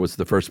electric chair was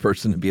the first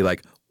person to be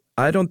like,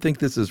 I don't think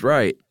this is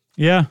right.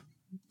 Yeah,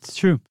 it's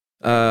true.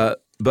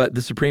 But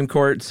the Supreme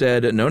Court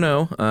said,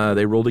 no.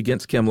 They ruled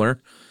against Kemmler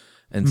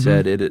and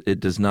said it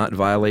does not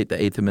violate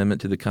the Eighth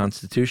Amendment to the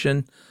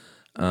Constitution.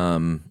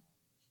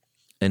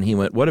 And he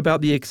went, what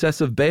about the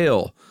excessive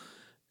bail?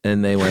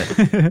 And they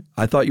went,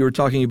 I thought you were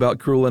talking about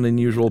cruel and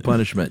unusual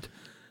punishment.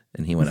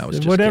 And he went, I was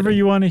just whatever kidding.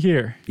 You want to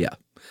hear. Yeah.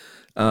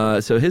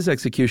 So his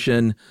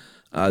execution,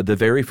 the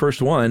very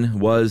first one,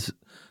 was,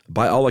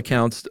 by all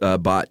accounts,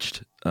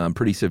 botched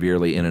pretty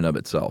severely in and of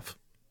itself.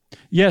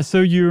 Yeah,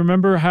 so you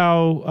remember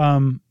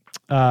how,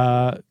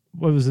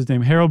 what was his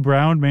name? Harold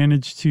Brown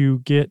managed to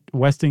get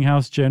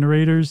Westinghouse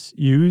generators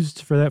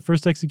used for that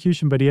first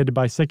execution, but he had to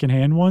buy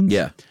secondhand ones?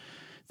 Yeah.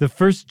 The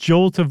first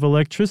jolt of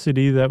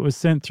electricity that was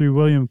sent through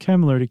William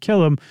Kemmler to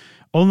kill him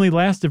only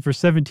lasted for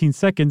 17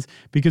 seconds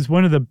because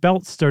one of the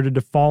belts started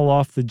to fall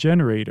off the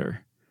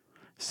generator.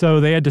 So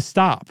they had to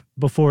stop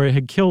before it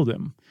had killed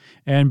him.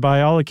 And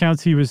by all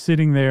accounts, he was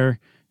sitting there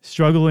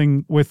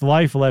struggling with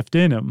life left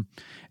in him.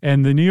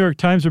 And the New York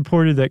Times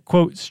reported that,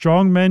 quote,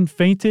 strong men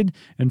fainted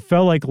and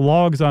fell like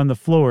logs on the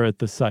floor at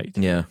the sight.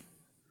 Yeah.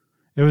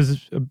 It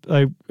was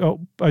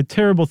a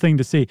terrible thing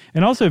to see.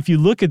 And also, if you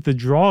look at the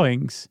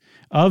drawings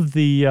of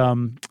the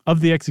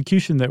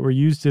execution that were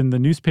used in the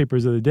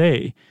newspapers of the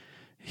day,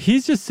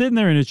 he's just sitting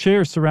there in a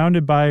chair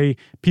surrounded by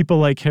people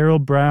like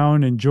Harold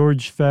Brown and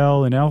George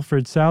Fell and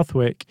Alfred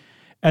Southwick.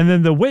 And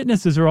then the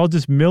witnesses are all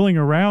just milling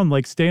around,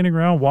 like standing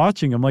around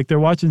watching him, like they're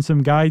watching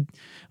some guy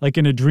like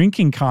in a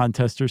drinking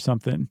contest or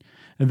something.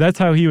 And that's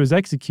how he was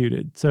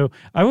executed. So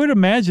I would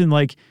imagine,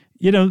 like,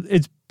 you know,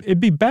 it'd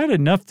be bad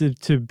enough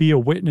to be a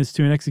witness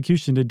to an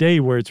execution today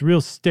where it's real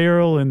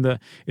sterile and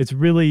it's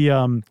really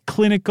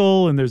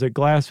clinical and there's a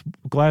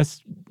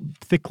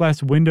thick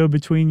glass window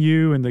between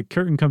you and the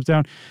curtain comes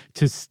down,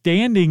 to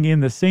standing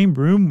in the same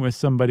room with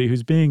somebody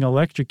who's being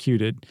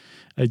electrocuted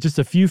just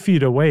a few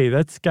feet away.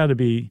 That's got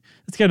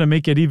to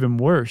make it even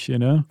worse, you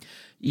know?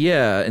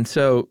 Yeah, and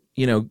so,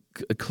 you know,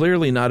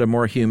 clearly not a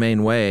more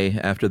humane way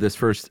after this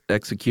first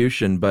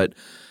execution, but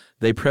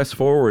they press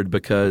forward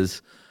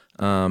because,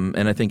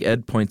 and I think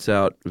Ed points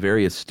out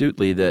very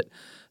astutely that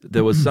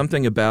there was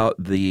something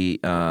about the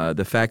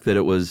fact that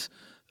it was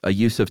a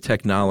use of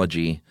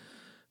technology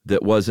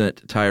that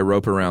wasn't tie a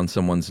rope around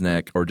someone's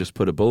neck or just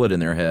put a bullet in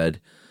their head,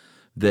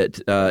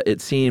 that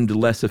it seemed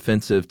less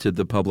offensive to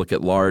the public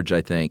at large, I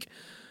think,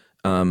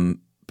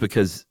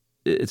 because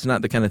it's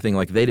not the kind of thing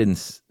like they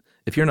didn't.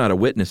 If you're not a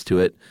witness to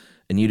it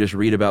and you just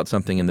read about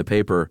something in the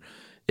paper,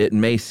 it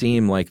may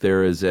seem like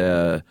there is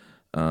an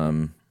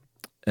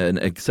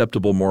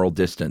acceptable moral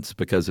distance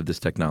because of this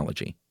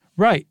technology.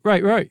 Right.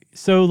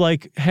 So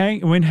like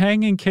when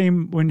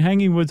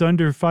hanging was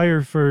under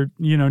fire for,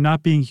 you know,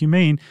 not being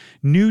humane,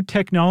 new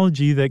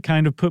technology that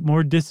kind of put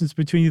more distance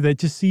between you, that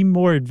just seemed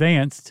more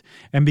advanced.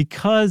 And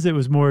because it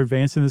was more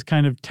advanced in this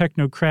kind of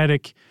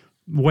technocratic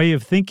way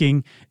of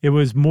thinking, it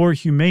was more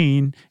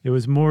humane, it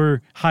was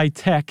more high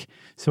tech,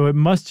 so it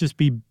must just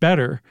be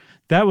better.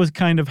 That was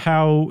kind of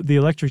how the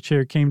electric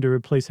chair came to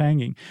replace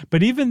hanging.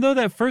 But even though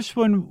that first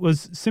one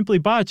was simply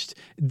botched,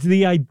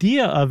 the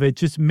idea of it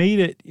just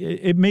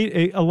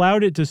it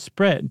allowed it to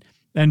spread.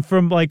 And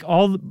from like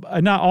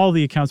not all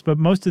the accounts, but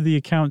most of the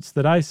accounts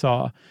that I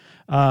saw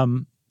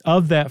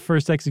of that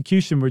first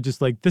execution were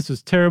just like, this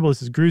is terrible,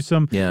 this is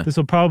gruesome, this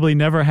will probably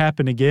never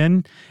happen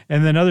again.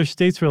 And then other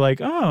states were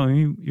like, oh,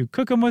 you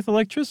cook them with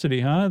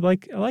electricity, huh? I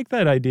like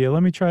that idea.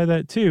 Let me try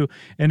that too.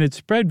 And it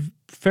spread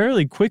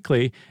fairly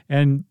quickly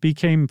and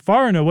became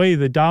far and away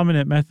the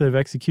dominant method of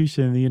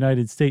execution in the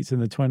United States in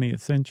the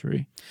 20th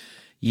century.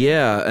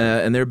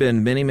 Yeah, and there have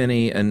been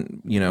many,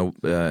 and you know,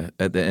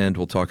 at the end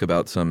we'll talk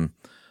about some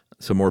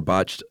more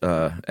botched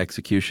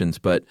executions,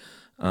 but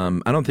I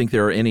don't think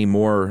there are any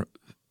more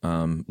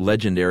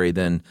legendary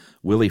than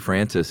Willie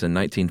Francis in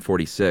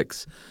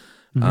 1946.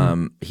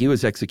 He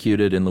was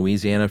executed in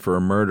Louisiana for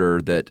a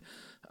murder that,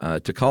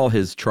 to call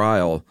his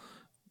trial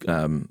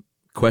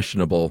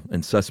questionable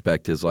and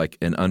suspect is like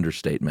an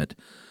understatement.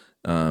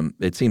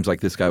 It seems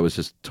like this guy was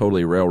just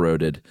totally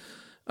railroaded.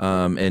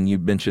 And you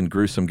mentioned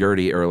Gruesome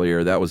Gertie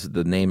earlier. That was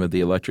the name of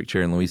the electric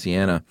chair in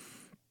Louisiana.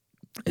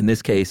 In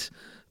this case,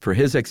 for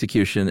his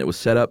execution, it was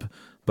set up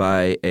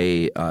by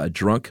a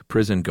drunk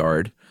prison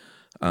guard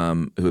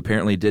who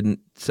apparently didn't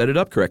set it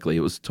up correctly.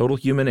 It was total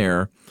human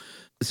error.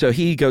 So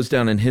he goes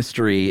down in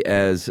history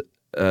as,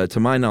 to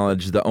my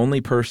knowledge, the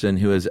only person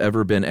who has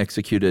ever been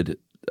executed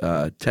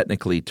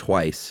technically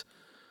twice,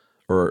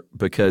 or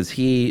because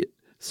he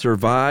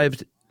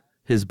survived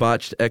his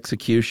botched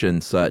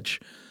execution such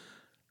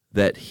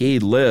that he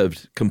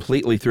lived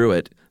completely through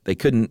it. They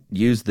couldn't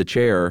use the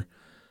chair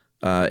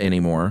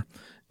anymore.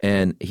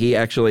 And he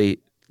actually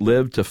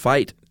lived to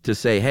fight to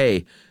say,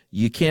 hey,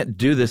 you can't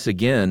do this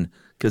again,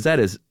 because that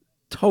is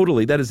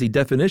the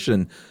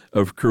definition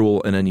of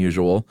cruel and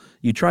unusual.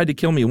 You tried to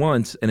kill me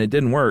once and it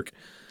didn't work.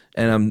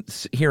 And I'm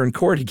here in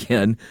court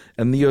again.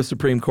 And the U.S.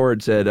 Supreme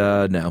Court said,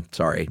 no,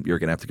 sorry, you're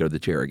going to have to go to the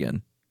chair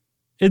again.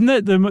 Isn't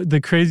that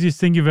the craziest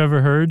thing you've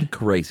ever heard?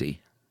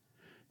 Crazy.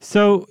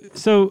 So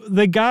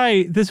the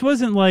guy, this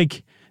wasn't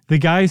like the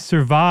guy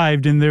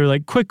survived and they're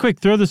like, quick,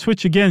 throw the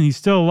switch again. He's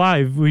still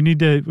alive. We need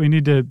to,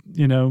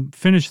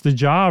 finish the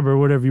job or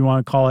whatever you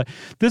want to call it.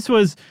 This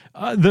was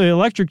the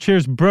electric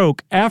chairs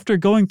broke after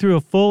going through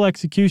a full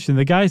execution.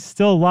 The guy's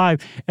still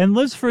alive and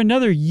lives for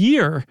another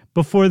year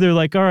before they're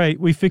like, all right,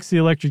 we fixed the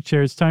electric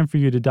chair. It's time for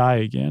you to die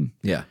again.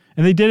 Yeah.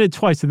 And they did it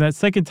twice. And that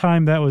second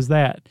time, that was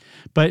that.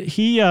 But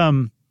he,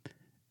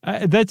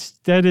 that's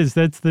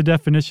the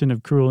definition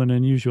of cruel and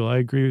unusual. I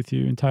agree with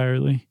you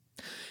entirely.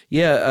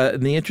 Yeah,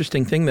 and the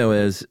interesting thing, though,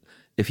 is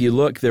if you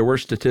look, there were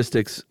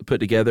statistics put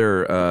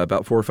together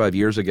about 4 or 5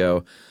 years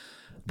ago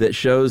that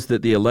shows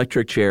that the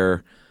electric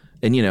chair,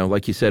 and,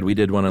 like you said, we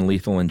did one on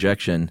lethal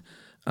injection,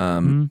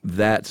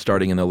 that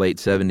starting in the late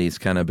 70s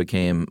kind of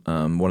became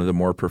one of the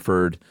more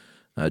preferred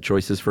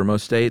choices for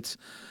most states.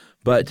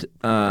 But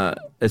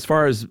as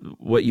far as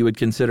what you would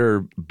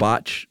consider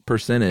botch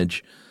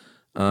percentage,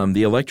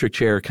 the electric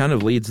chair kind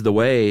of leads the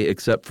way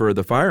except for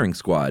the firing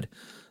squad.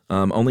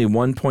 Only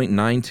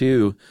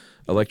 1.92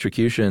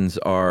 electrocutions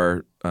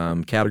are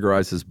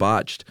categorized as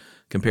botched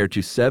compared to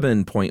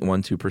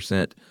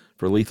 7.12%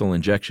 for lethal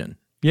injection.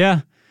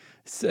 Yeah,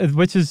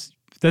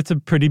 that's a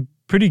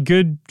pretty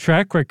good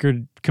track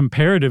record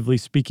comparatively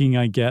speaking,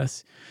 I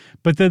guess.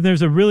 But then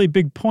there's a really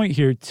big point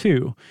here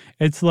too.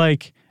 It's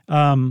like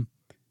in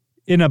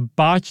a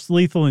botched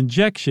lethal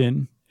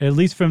injection, at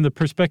least from the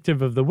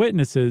perspective of the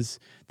witnesses,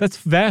 that's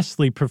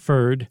vastly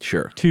preferred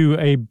to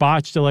a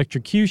botched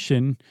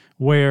electrocution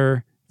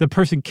where the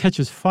person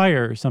catches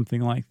fire or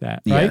something like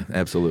that, right? Yeah,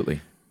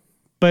 absolutely.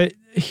 But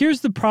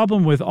here's the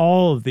problem with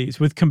all of these,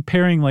 with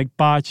comparing like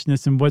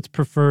botchedness and what's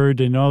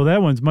preferred and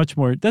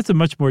that's a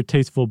much more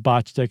tasteful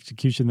botched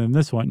execution than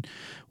this one.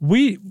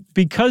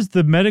 Because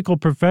the medical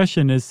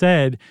profession has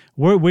said,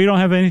 we don't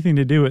have anything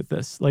to do with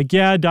this. Like,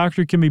 yeah, a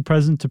doctor can be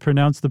present to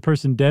pronounce the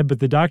person dead, but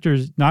the doctor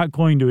is not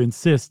going to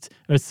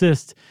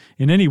assist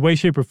in any way,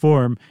 shape, or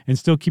form and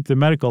still keep the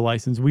medical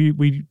license.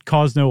 We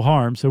cause no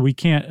harm, so we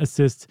can't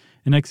assist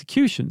in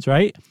executions,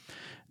 right?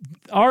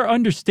 Our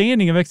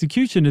understanding of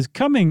execution it's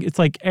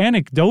like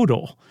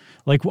anecdotal,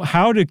 like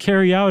how to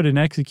carry out an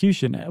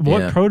execution,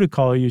 what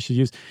protocol you should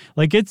use.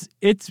 Like it's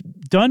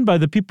done by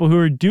the people who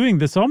are doing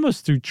this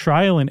almost through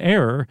trial and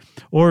error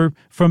or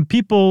from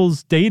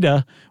people's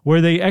data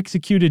where they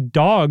executed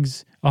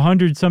dogs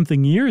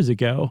 100-something years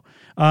ago.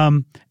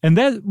 And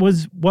that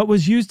was what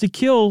was used to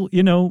kill,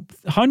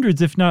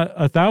 hundreds, if not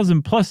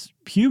 1,000 plus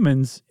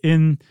humans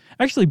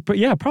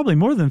probably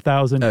more than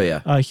 1,000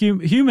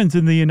 humans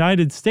in the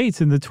United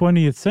States in the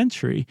 20th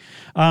century.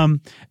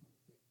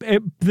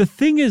 The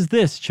thing is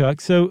this, Chuck,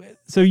 so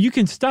you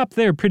can stop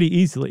there pretty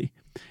easily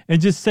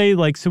and just say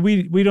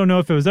we don't know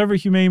if it was ever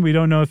humane. We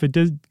don't know if it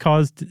did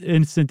cause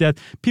instant death.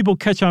 People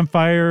catch on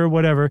fire or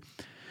whatever.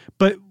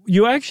 But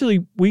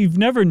we've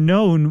never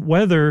known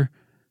whether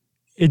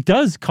it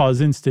does cause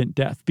instant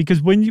death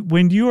because when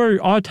you are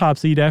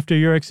autopsied after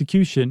your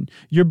execution,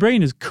 your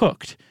brain is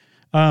cooked.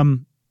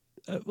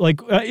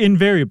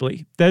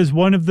 Invariably, that is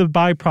one of the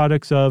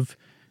byproducts of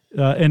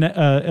an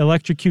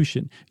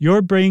electrocution.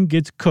 Your brain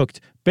gets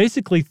cooked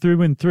basically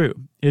through and through.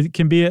 It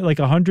can be at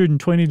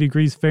 120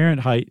 degrees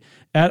Fahrenheit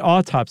at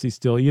autopsy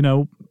still,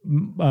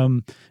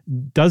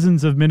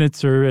 dozens of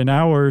minutes or an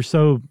hour or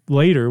so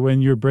later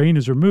when your brain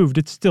is removed,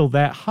 it's still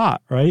that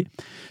hot, right?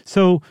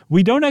 So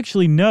we don't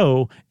actually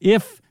know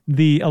if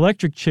the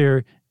electric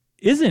chair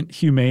isn't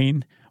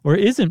humane or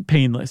isn't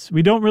painless.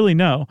 We don't really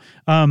know.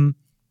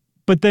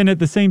 But then at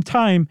the same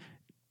time,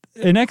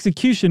 an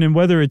execution, and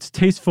whether it's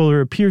tasteful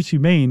or appears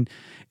humane,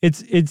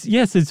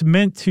 it's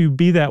meant to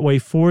be that way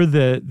for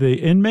the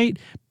inmate,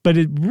 but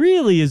it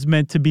really is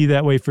meant to be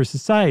that way for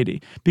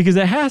society because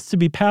it has to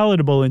be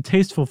palatable and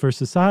tasteful for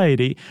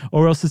society,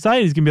 or else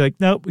society is going to be like,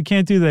 nope, we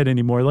can't do that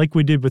anymore, like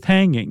we did with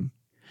hanging.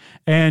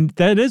 And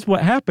that is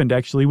what happened,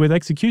 actually, with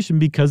execution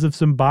because of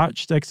some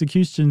botched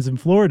executions in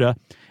Florida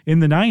in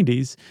the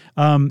 90s.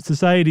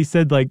 Society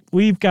said, like,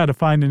 we've got to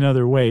find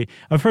another way.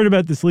 I've heard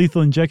about this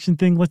lethal injection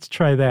thing. Let's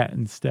try that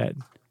instead.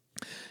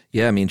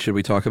 Yeah, I mean, should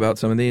we talk about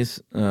some of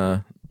these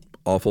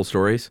awful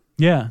stories?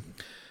 Yeah.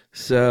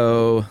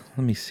 So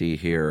let me see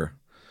here.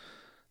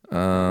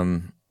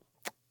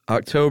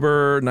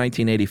 October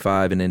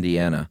 1985 in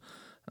Indiana,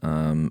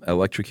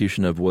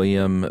 electrocution of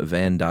William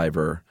Van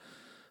Diver.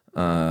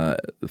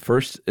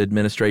 First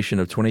administration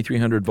of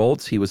 2,300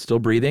 volts. He was still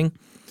breathing.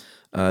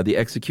 The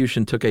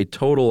execution took a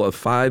total of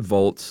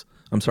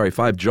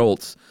 5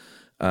 jolts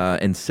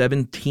in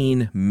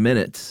 17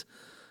 minutes.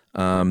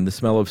 The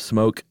smell of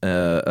smoke,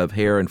 of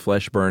hair and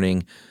flesh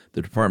burning.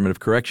 The Department of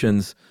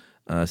Corrections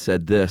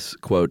said this,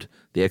 quote,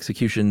 "The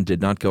execution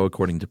did not go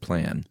according to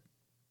plan."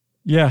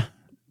 Yeah.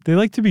 They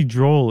like to be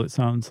droll, it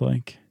sounds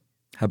like.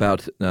 How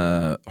about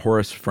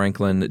Horace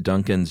Franklin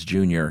Duncans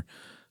Jr.,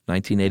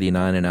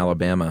 1989 in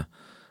Alabama?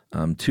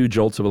 2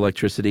 jolts of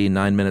electricity,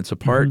 9 minutes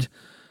apart.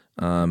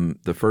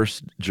 The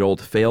first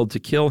jolt failed to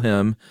kill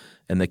him,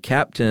 and the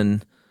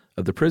captain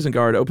of the prison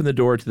guard opened the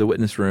door to the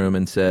witness room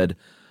and said,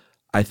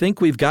 "I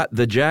think we've got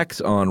the jacks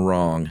on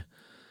wrong."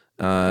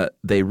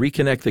 They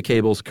reconnect the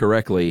cables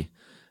correctly,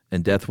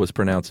 and death was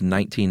pronounced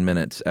 19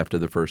 minutes after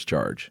the first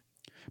charge.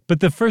 But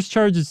the first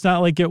charge, it's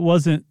not like it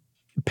wasn't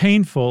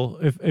painful.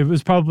 It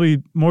was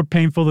probably more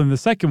painful than the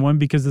second one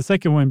because the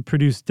second one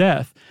produced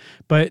death.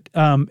 But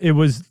it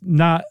was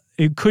not,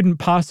 it couldn't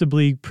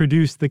possibly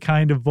produce the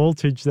kind of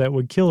voltage that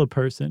would kill a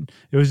person.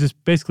 It was just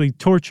basically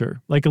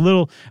torture, like a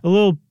little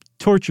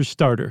torture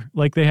starter,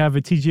 like they have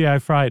at TGI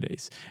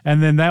Fridays.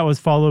 And then that was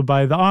followed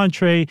by the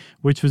entree,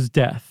 which was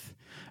death.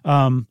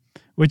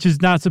 Which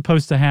is not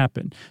supposed to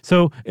happen.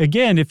 So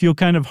again, if you'll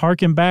kind of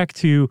harken back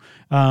to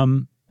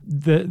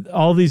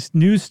all these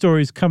news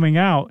stories coming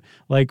out,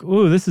 like,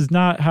 "Ooh, this is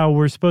not how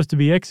we're supposed to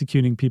be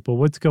executing people.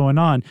 What's going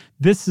on?"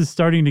 This is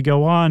starting to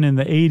go on in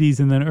the 80s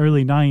and then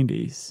early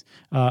 90s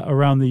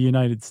around the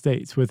United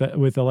States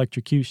with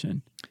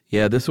electrocution.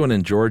 Yeah, this one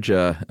in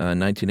Georgia,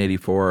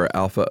 1984,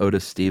 Alpha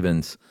Otis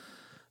Stevens.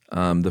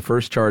 The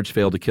first charge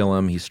failed to kill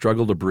him. He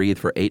struggled to breathe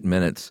for 8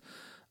 minutes,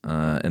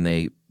 and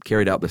they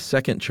carried out the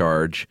second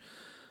charge.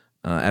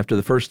 After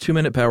the first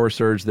 2-minute power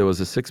surge, there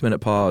was a 6-minute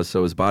pause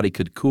so his body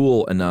could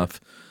cool enough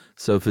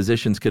so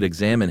physicians could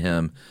examine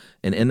him.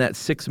 And in that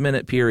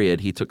 6-minute period,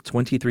 he took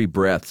 23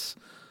 breaths,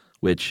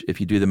 which, if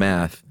you do the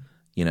math,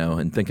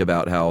 and think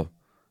about how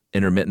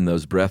intermittent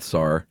those breaths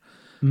are.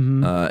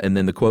 And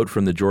then the quote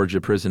from the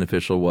Georgia prison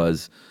official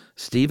was,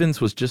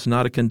 "Stevens was just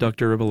not a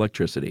conductor of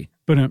electricity."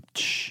 But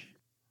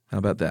how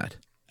about that?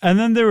 And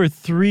then there were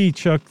 3,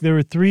 Chuck. There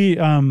were 3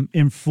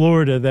 in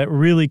Florida that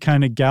really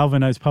kind of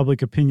galvanized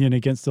public opinion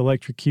against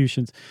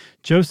electrocutions.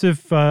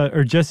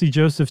 Jesse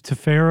Joseph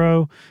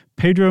Tafaro,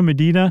 Pedro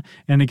Medina,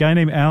 and a guy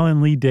named Alan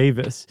Lee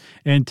Davis.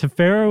 And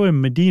Tafaro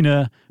and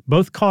Medina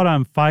both caught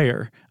on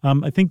fire.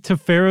 I think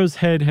Tafaro's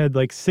head had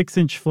like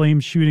 6-inch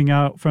flames shooting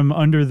out from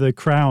under the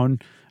crown,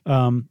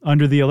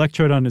 under the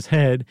electrode on his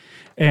head.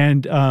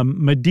 And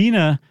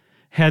Medina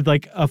had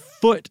like a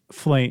foot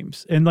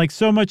flames, and like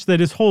so much that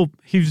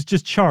he was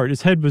just charred.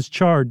 His head was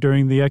charred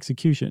during the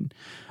execution.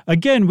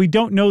 Again, we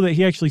don't know that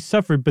he actually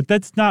suffered, but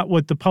that's not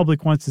what the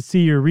public wants to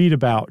see or read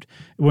about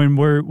when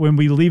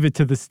we leave it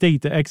to the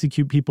state to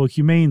execute people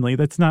humanely.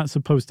 That's not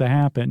supposed to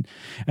happen.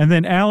 And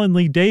then Alan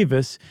Lee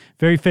Davis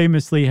very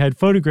famously had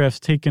photographs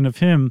taken of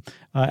him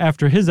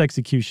after his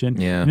execution.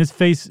 Yeah. And his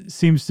face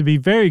seems to be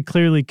very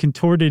clearly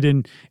contorted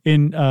in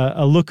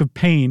a look of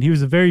pain. He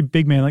was a very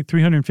big man, like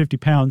 350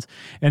 pounds,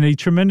 and a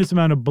tremendous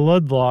amount of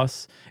blood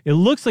loss. It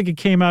looks like it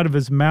came out of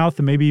his mouth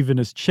and maybe even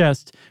his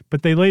chest,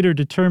 but they later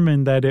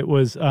determined that it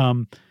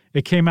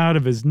came out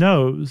of his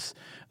nose.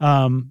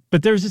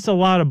 But there's just a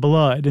lot of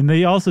blood. And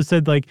they also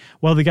said, like,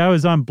 well, the guy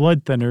was on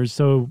blood thinners,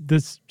 so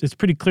it's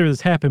pretty clear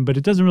this happened, but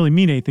it doesn't really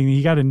mean anything.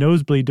 He got a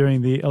nosebleed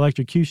during the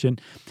electrocution.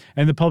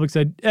 And the public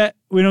said,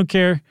 we don't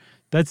care.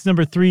 That's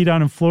number 3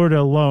 down in Florida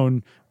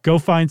alone. Go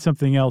find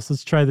something else.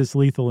 Let's try this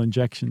lethal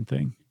injection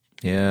thing.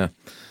 Yeah.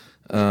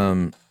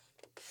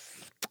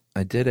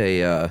 I did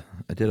a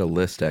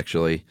list,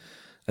 actually.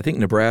 I think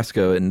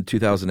Nebraska in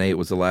 2008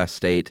 was the last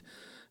state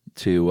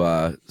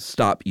to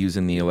stop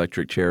using the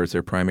electric chair as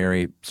their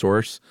primary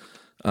source.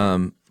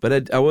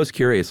 But I was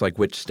curious, like,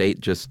 which state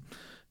just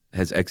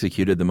has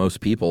executed the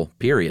most people,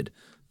 period,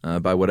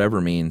 by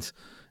whatever means.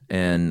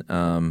 And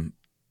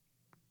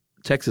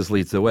Texas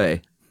leads the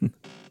way.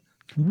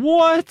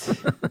 What?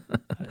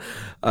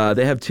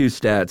 They have 2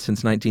 stats,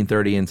 since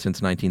 1930 and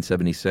since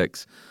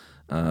 1976.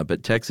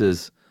 But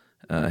Texas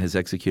has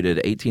executed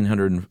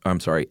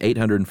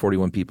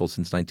 841 people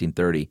since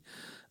 1930.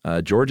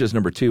 Georgia's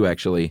number 2,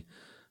 actually,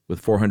 with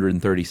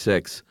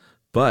 436.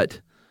 But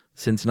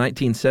since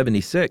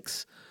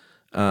 1976,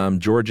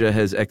 Georgia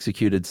has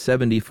executed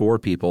 74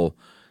 people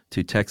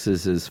to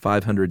Texas's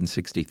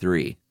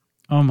 563.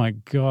 Oh, my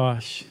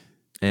gosh.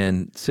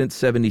 And since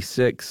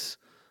 76,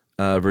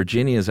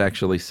 Virginia is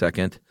actually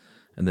second,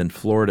 and then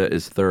Florida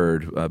is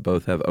third.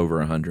 Both have over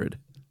 100.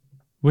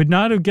 Would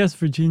not have guessed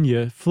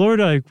Virginia.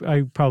 Florida,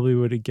 I probably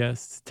would have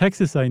guessed.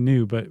 Texas, I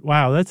knew, but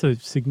wow, that's a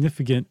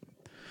significant.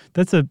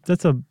 That's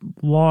a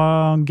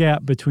long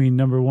gap between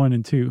number 1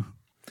 and 2.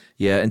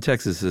 Yeah, and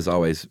Texas has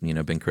always,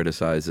 been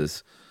criticized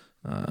as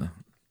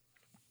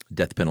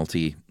death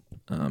penalty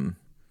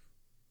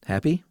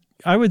happy.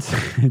 I would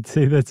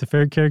say that's a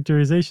fair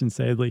characterization.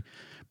 Sadly,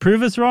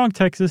 prove us wrong,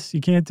 Texas.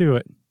 You can't do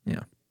it.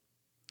 Yeah.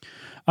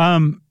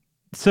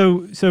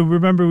 So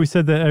remember we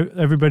said that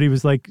everybody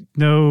was like,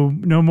 no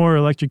more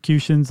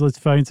electrocutions. Let's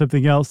find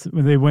something else.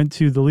 When they went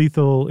to the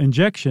lethal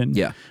injection,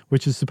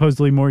 which is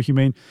supposedly more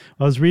humane.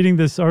 I was reading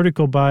this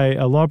article by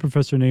a law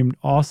professor named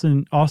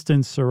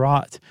Austin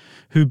Surratt,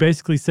 who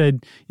basically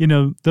said,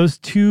 those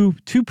two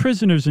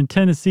prisoners in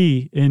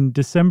Tennessee in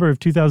December of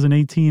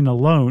 2018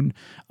 alone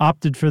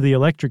opted for the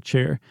electric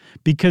chair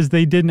because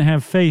they didn't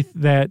have faith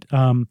that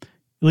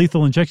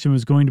lethal injection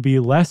was going to be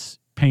less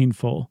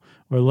painful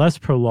or less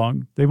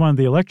prolonged. They wanted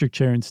the electric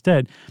chair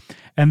instead.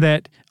 And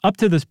that up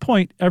to this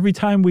point, every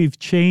time we've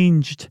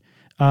changed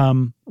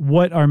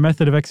what our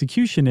method of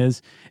execution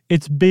is,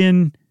 it's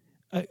been,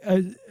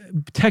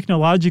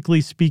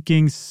 technologically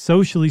speaking,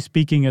 socially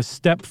speaking, a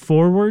step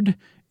forward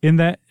in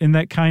that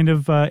kind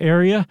of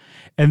area.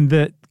 And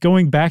that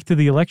going back to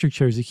the electric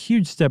chair is a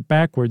huge step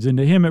backwards. And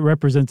to him, it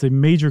represents a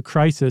major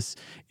crisis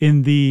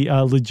in the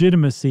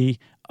legitimacy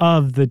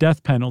of the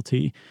death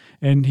penalty.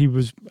 And he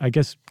was, I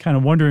guess, kind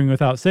of wondering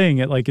without saying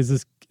it, like,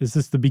 is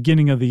this the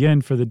beginning of the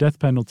end for the death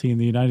penalty in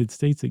the United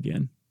States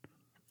again?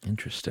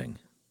 Interesting.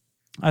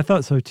 I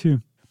thought so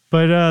too.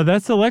 But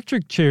that's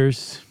electric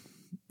chairs.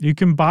 You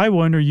can buy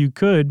one, or you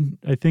could.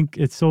 I think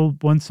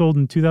one sold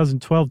in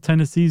 2012.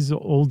 Tennessee's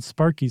old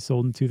Sparky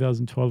sold in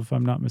 2012, if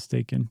I'm not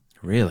mistaken.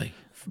 Really?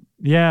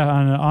 Yeah,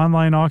 on an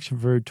online auction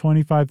for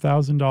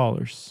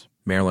 $25,000.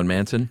 Marilyn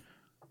Manson?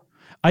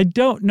 I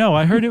don't know.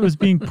 I heard it was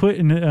being put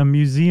in a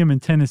museum in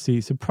Tennessee,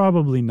 so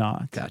probably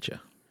not.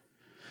 Gotcha.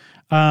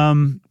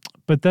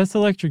 But that's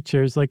electric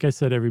chairs, like I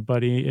said,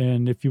 everybody.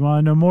 And if you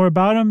want to know more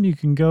about them, you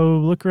can go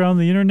look around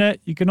the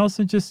internet. You can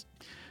also just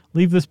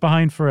leave this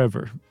behind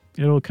forever.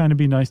 It'll kind of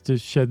be nice to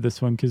shed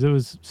this one because it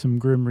was some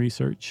grim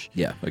research.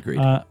 Yeah, agreed.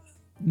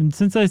 And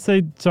since I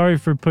say sorry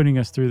for putting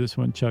us through this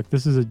one, Chuck,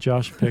 this is a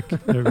Josh pick,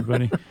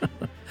 everybody.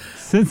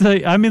 Since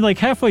like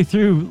halfway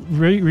through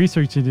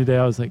researching today,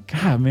 I was like,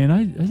 God, man,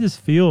 I just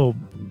feel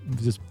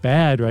just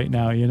bad right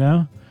now,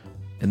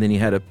 And then you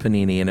had a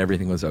panini and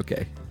everything was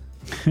okay.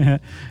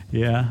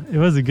 Yeah, it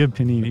was a good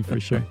panini for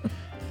sure.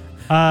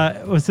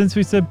 Well, since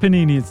we said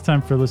panini, it's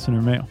time for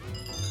listener mail.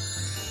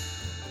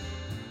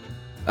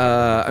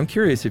 I'm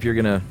curious if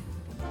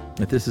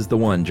this is the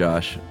one,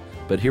 Josh,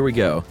 but here we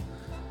go.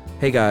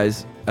 Hey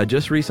guys, I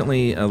just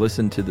recently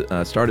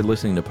started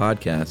listening to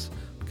podcasts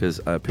because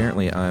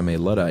apparently I'm a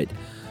Luddite.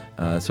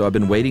 So I've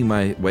been wading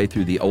my way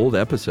through the old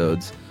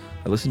episodes.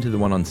 I listened to the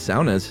one on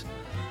saunas,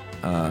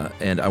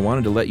 and I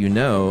wanted to let you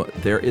know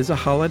there is a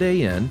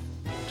Holiday Inn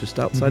just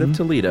outside of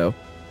Toledo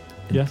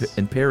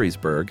in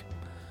Perrysburg.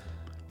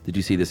 Did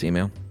you see this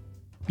email?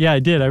 Yeah, I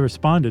did. I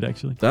responded,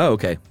 actually. Oh,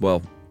 okay.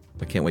 Well,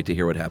 I can't wait to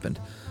hear what happened.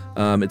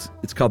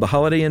 It's called the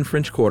Holiday Inn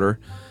French Quarter,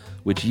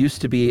 which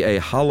used to be a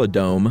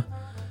Holodome,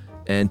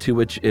 and to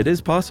which it is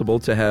possible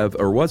to have,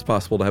 or was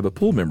possible to have, a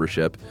pool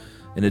membership.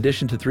 In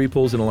addition to 3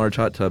 pools and a large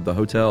hot tub, the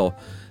hotel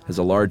has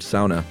a large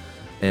sauna.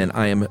 And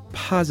I am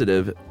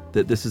positive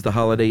that this is the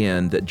Holiday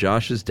Inn that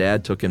Josh's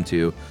dad took him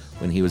to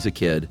when he was a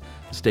kid.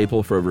 A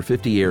staple for over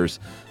 50 years.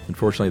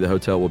 Unfortunately, the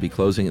hotel will be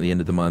closing at the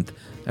end of the month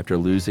after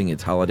losing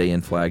its Holiday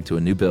Inn flag to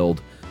a new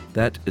build.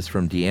 That is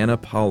from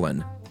Deanna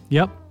Paulin.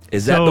 Yep.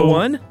 Is that the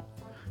one?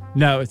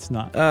 No, it's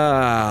not.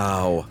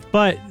 Oh.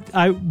 But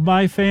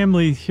my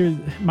family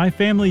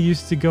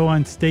used to go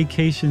on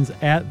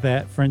staycations at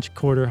that French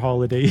Quarter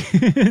Holiday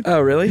Inn.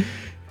 Oh, really?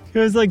 It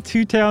was like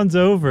 2 towns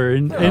over,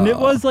 and it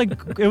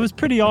was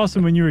pretty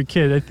awesome when you were a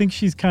kid. I think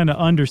she's kind of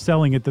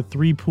underselling it, the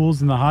 3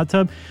 pools and the hot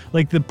tub.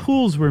 Like, the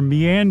pools were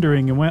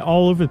meandering and went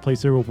all over the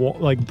place. There were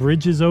like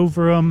bridges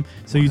over them,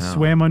 so you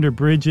swam under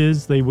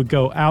bridges. They would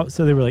go out,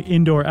 so they were like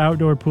indoor,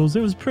 outdoor pools.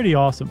 It was pretty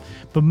awesome.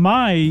 But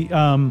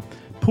my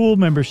pool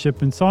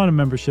membership and sauna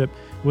membership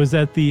was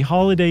at the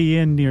Holiday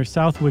Inn near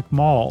Southwick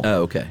Mall.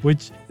 Oh, okay.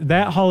 Which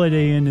that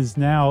Holiday Inn is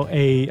now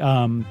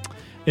an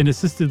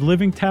assisted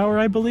living tower,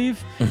 I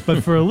believe.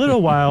 But for a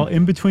little while,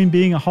 in between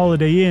being a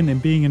Holiday Inn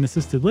and being an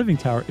assisted living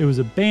tower, it was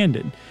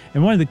abandoned.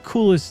 And one of the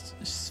coolest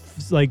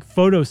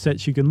photo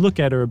sets you can look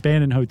at are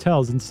abandoned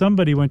hotels. And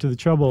somebody went to the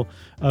trouble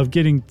of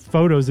getting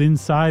photos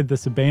inside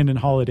this abandoned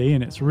Holiday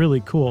Inn. It's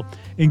really cool,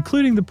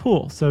 including the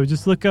pool. So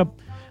just look up,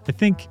 I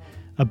think,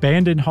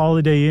 abandoned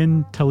Holiday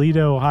Inn,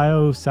 Toledo,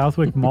 Ohio,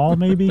 Southwick Mall,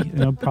 maybe, and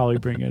they'll probably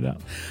bring it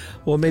up.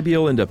 Well, maybe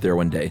you'll end up there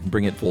one day and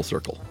bring it full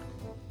circle.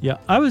 Yeah,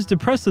 I was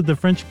depressed that the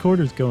French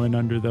Quarter's going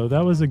under, though.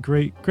 That was a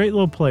great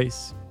little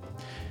place.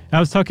 I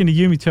was talking to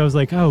Yumi, too. I was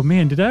like, oh,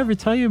 man, did I ever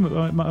tell you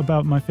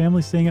about my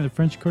family staying at the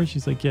French Quarter?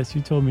 She's like, yes,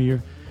 you told me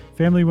your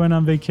family went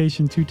on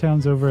vacation 2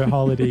 towns over at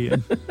Holiday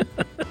Inn.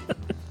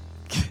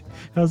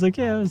 I was like,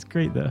 yeah, it was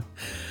great, though.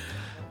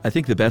 I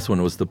think the best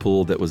one was the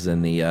pool that was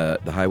in the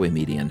highway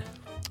median.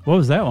 What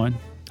was that one?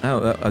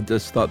 Oh, I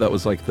just thought that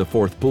was like the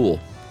fourth pool,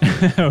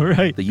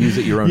 Right. the use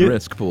at your own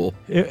risk pool.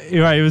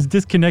 Right. It was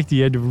disconnected.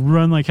 You had to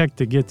run like heck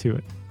to get to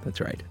it. That's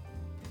right.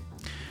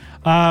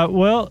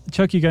 Well,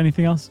 Chuck, you got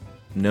anything else?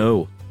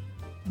 No.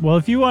 Well,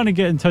 if you want to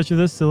get in touch with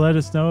us to let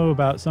us know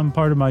about some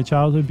part of my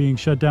childhood being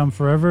shut down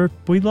forever,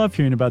 we love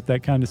hearing about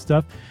that kind of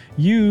stuff.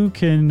 You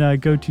can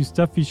go to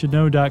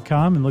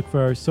stuffyoushouldknow.com and look for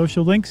our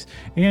social links.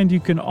 And you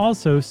can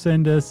also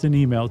send us an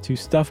email to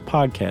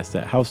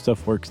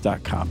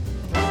stuffpodcast@howstuffworks.com.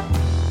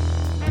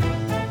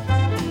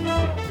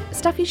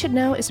 Stuff You Should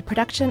Know is a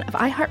production of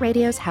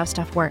iHeartRadio's How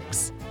Stuff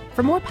Works.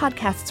 For more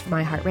podcasts from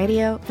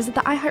iHeartRadio, visit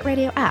the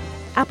iHeartRadio app,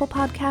 Apple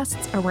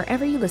Podcasts, or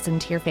wherever you listen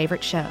to your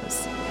favorite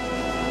shows.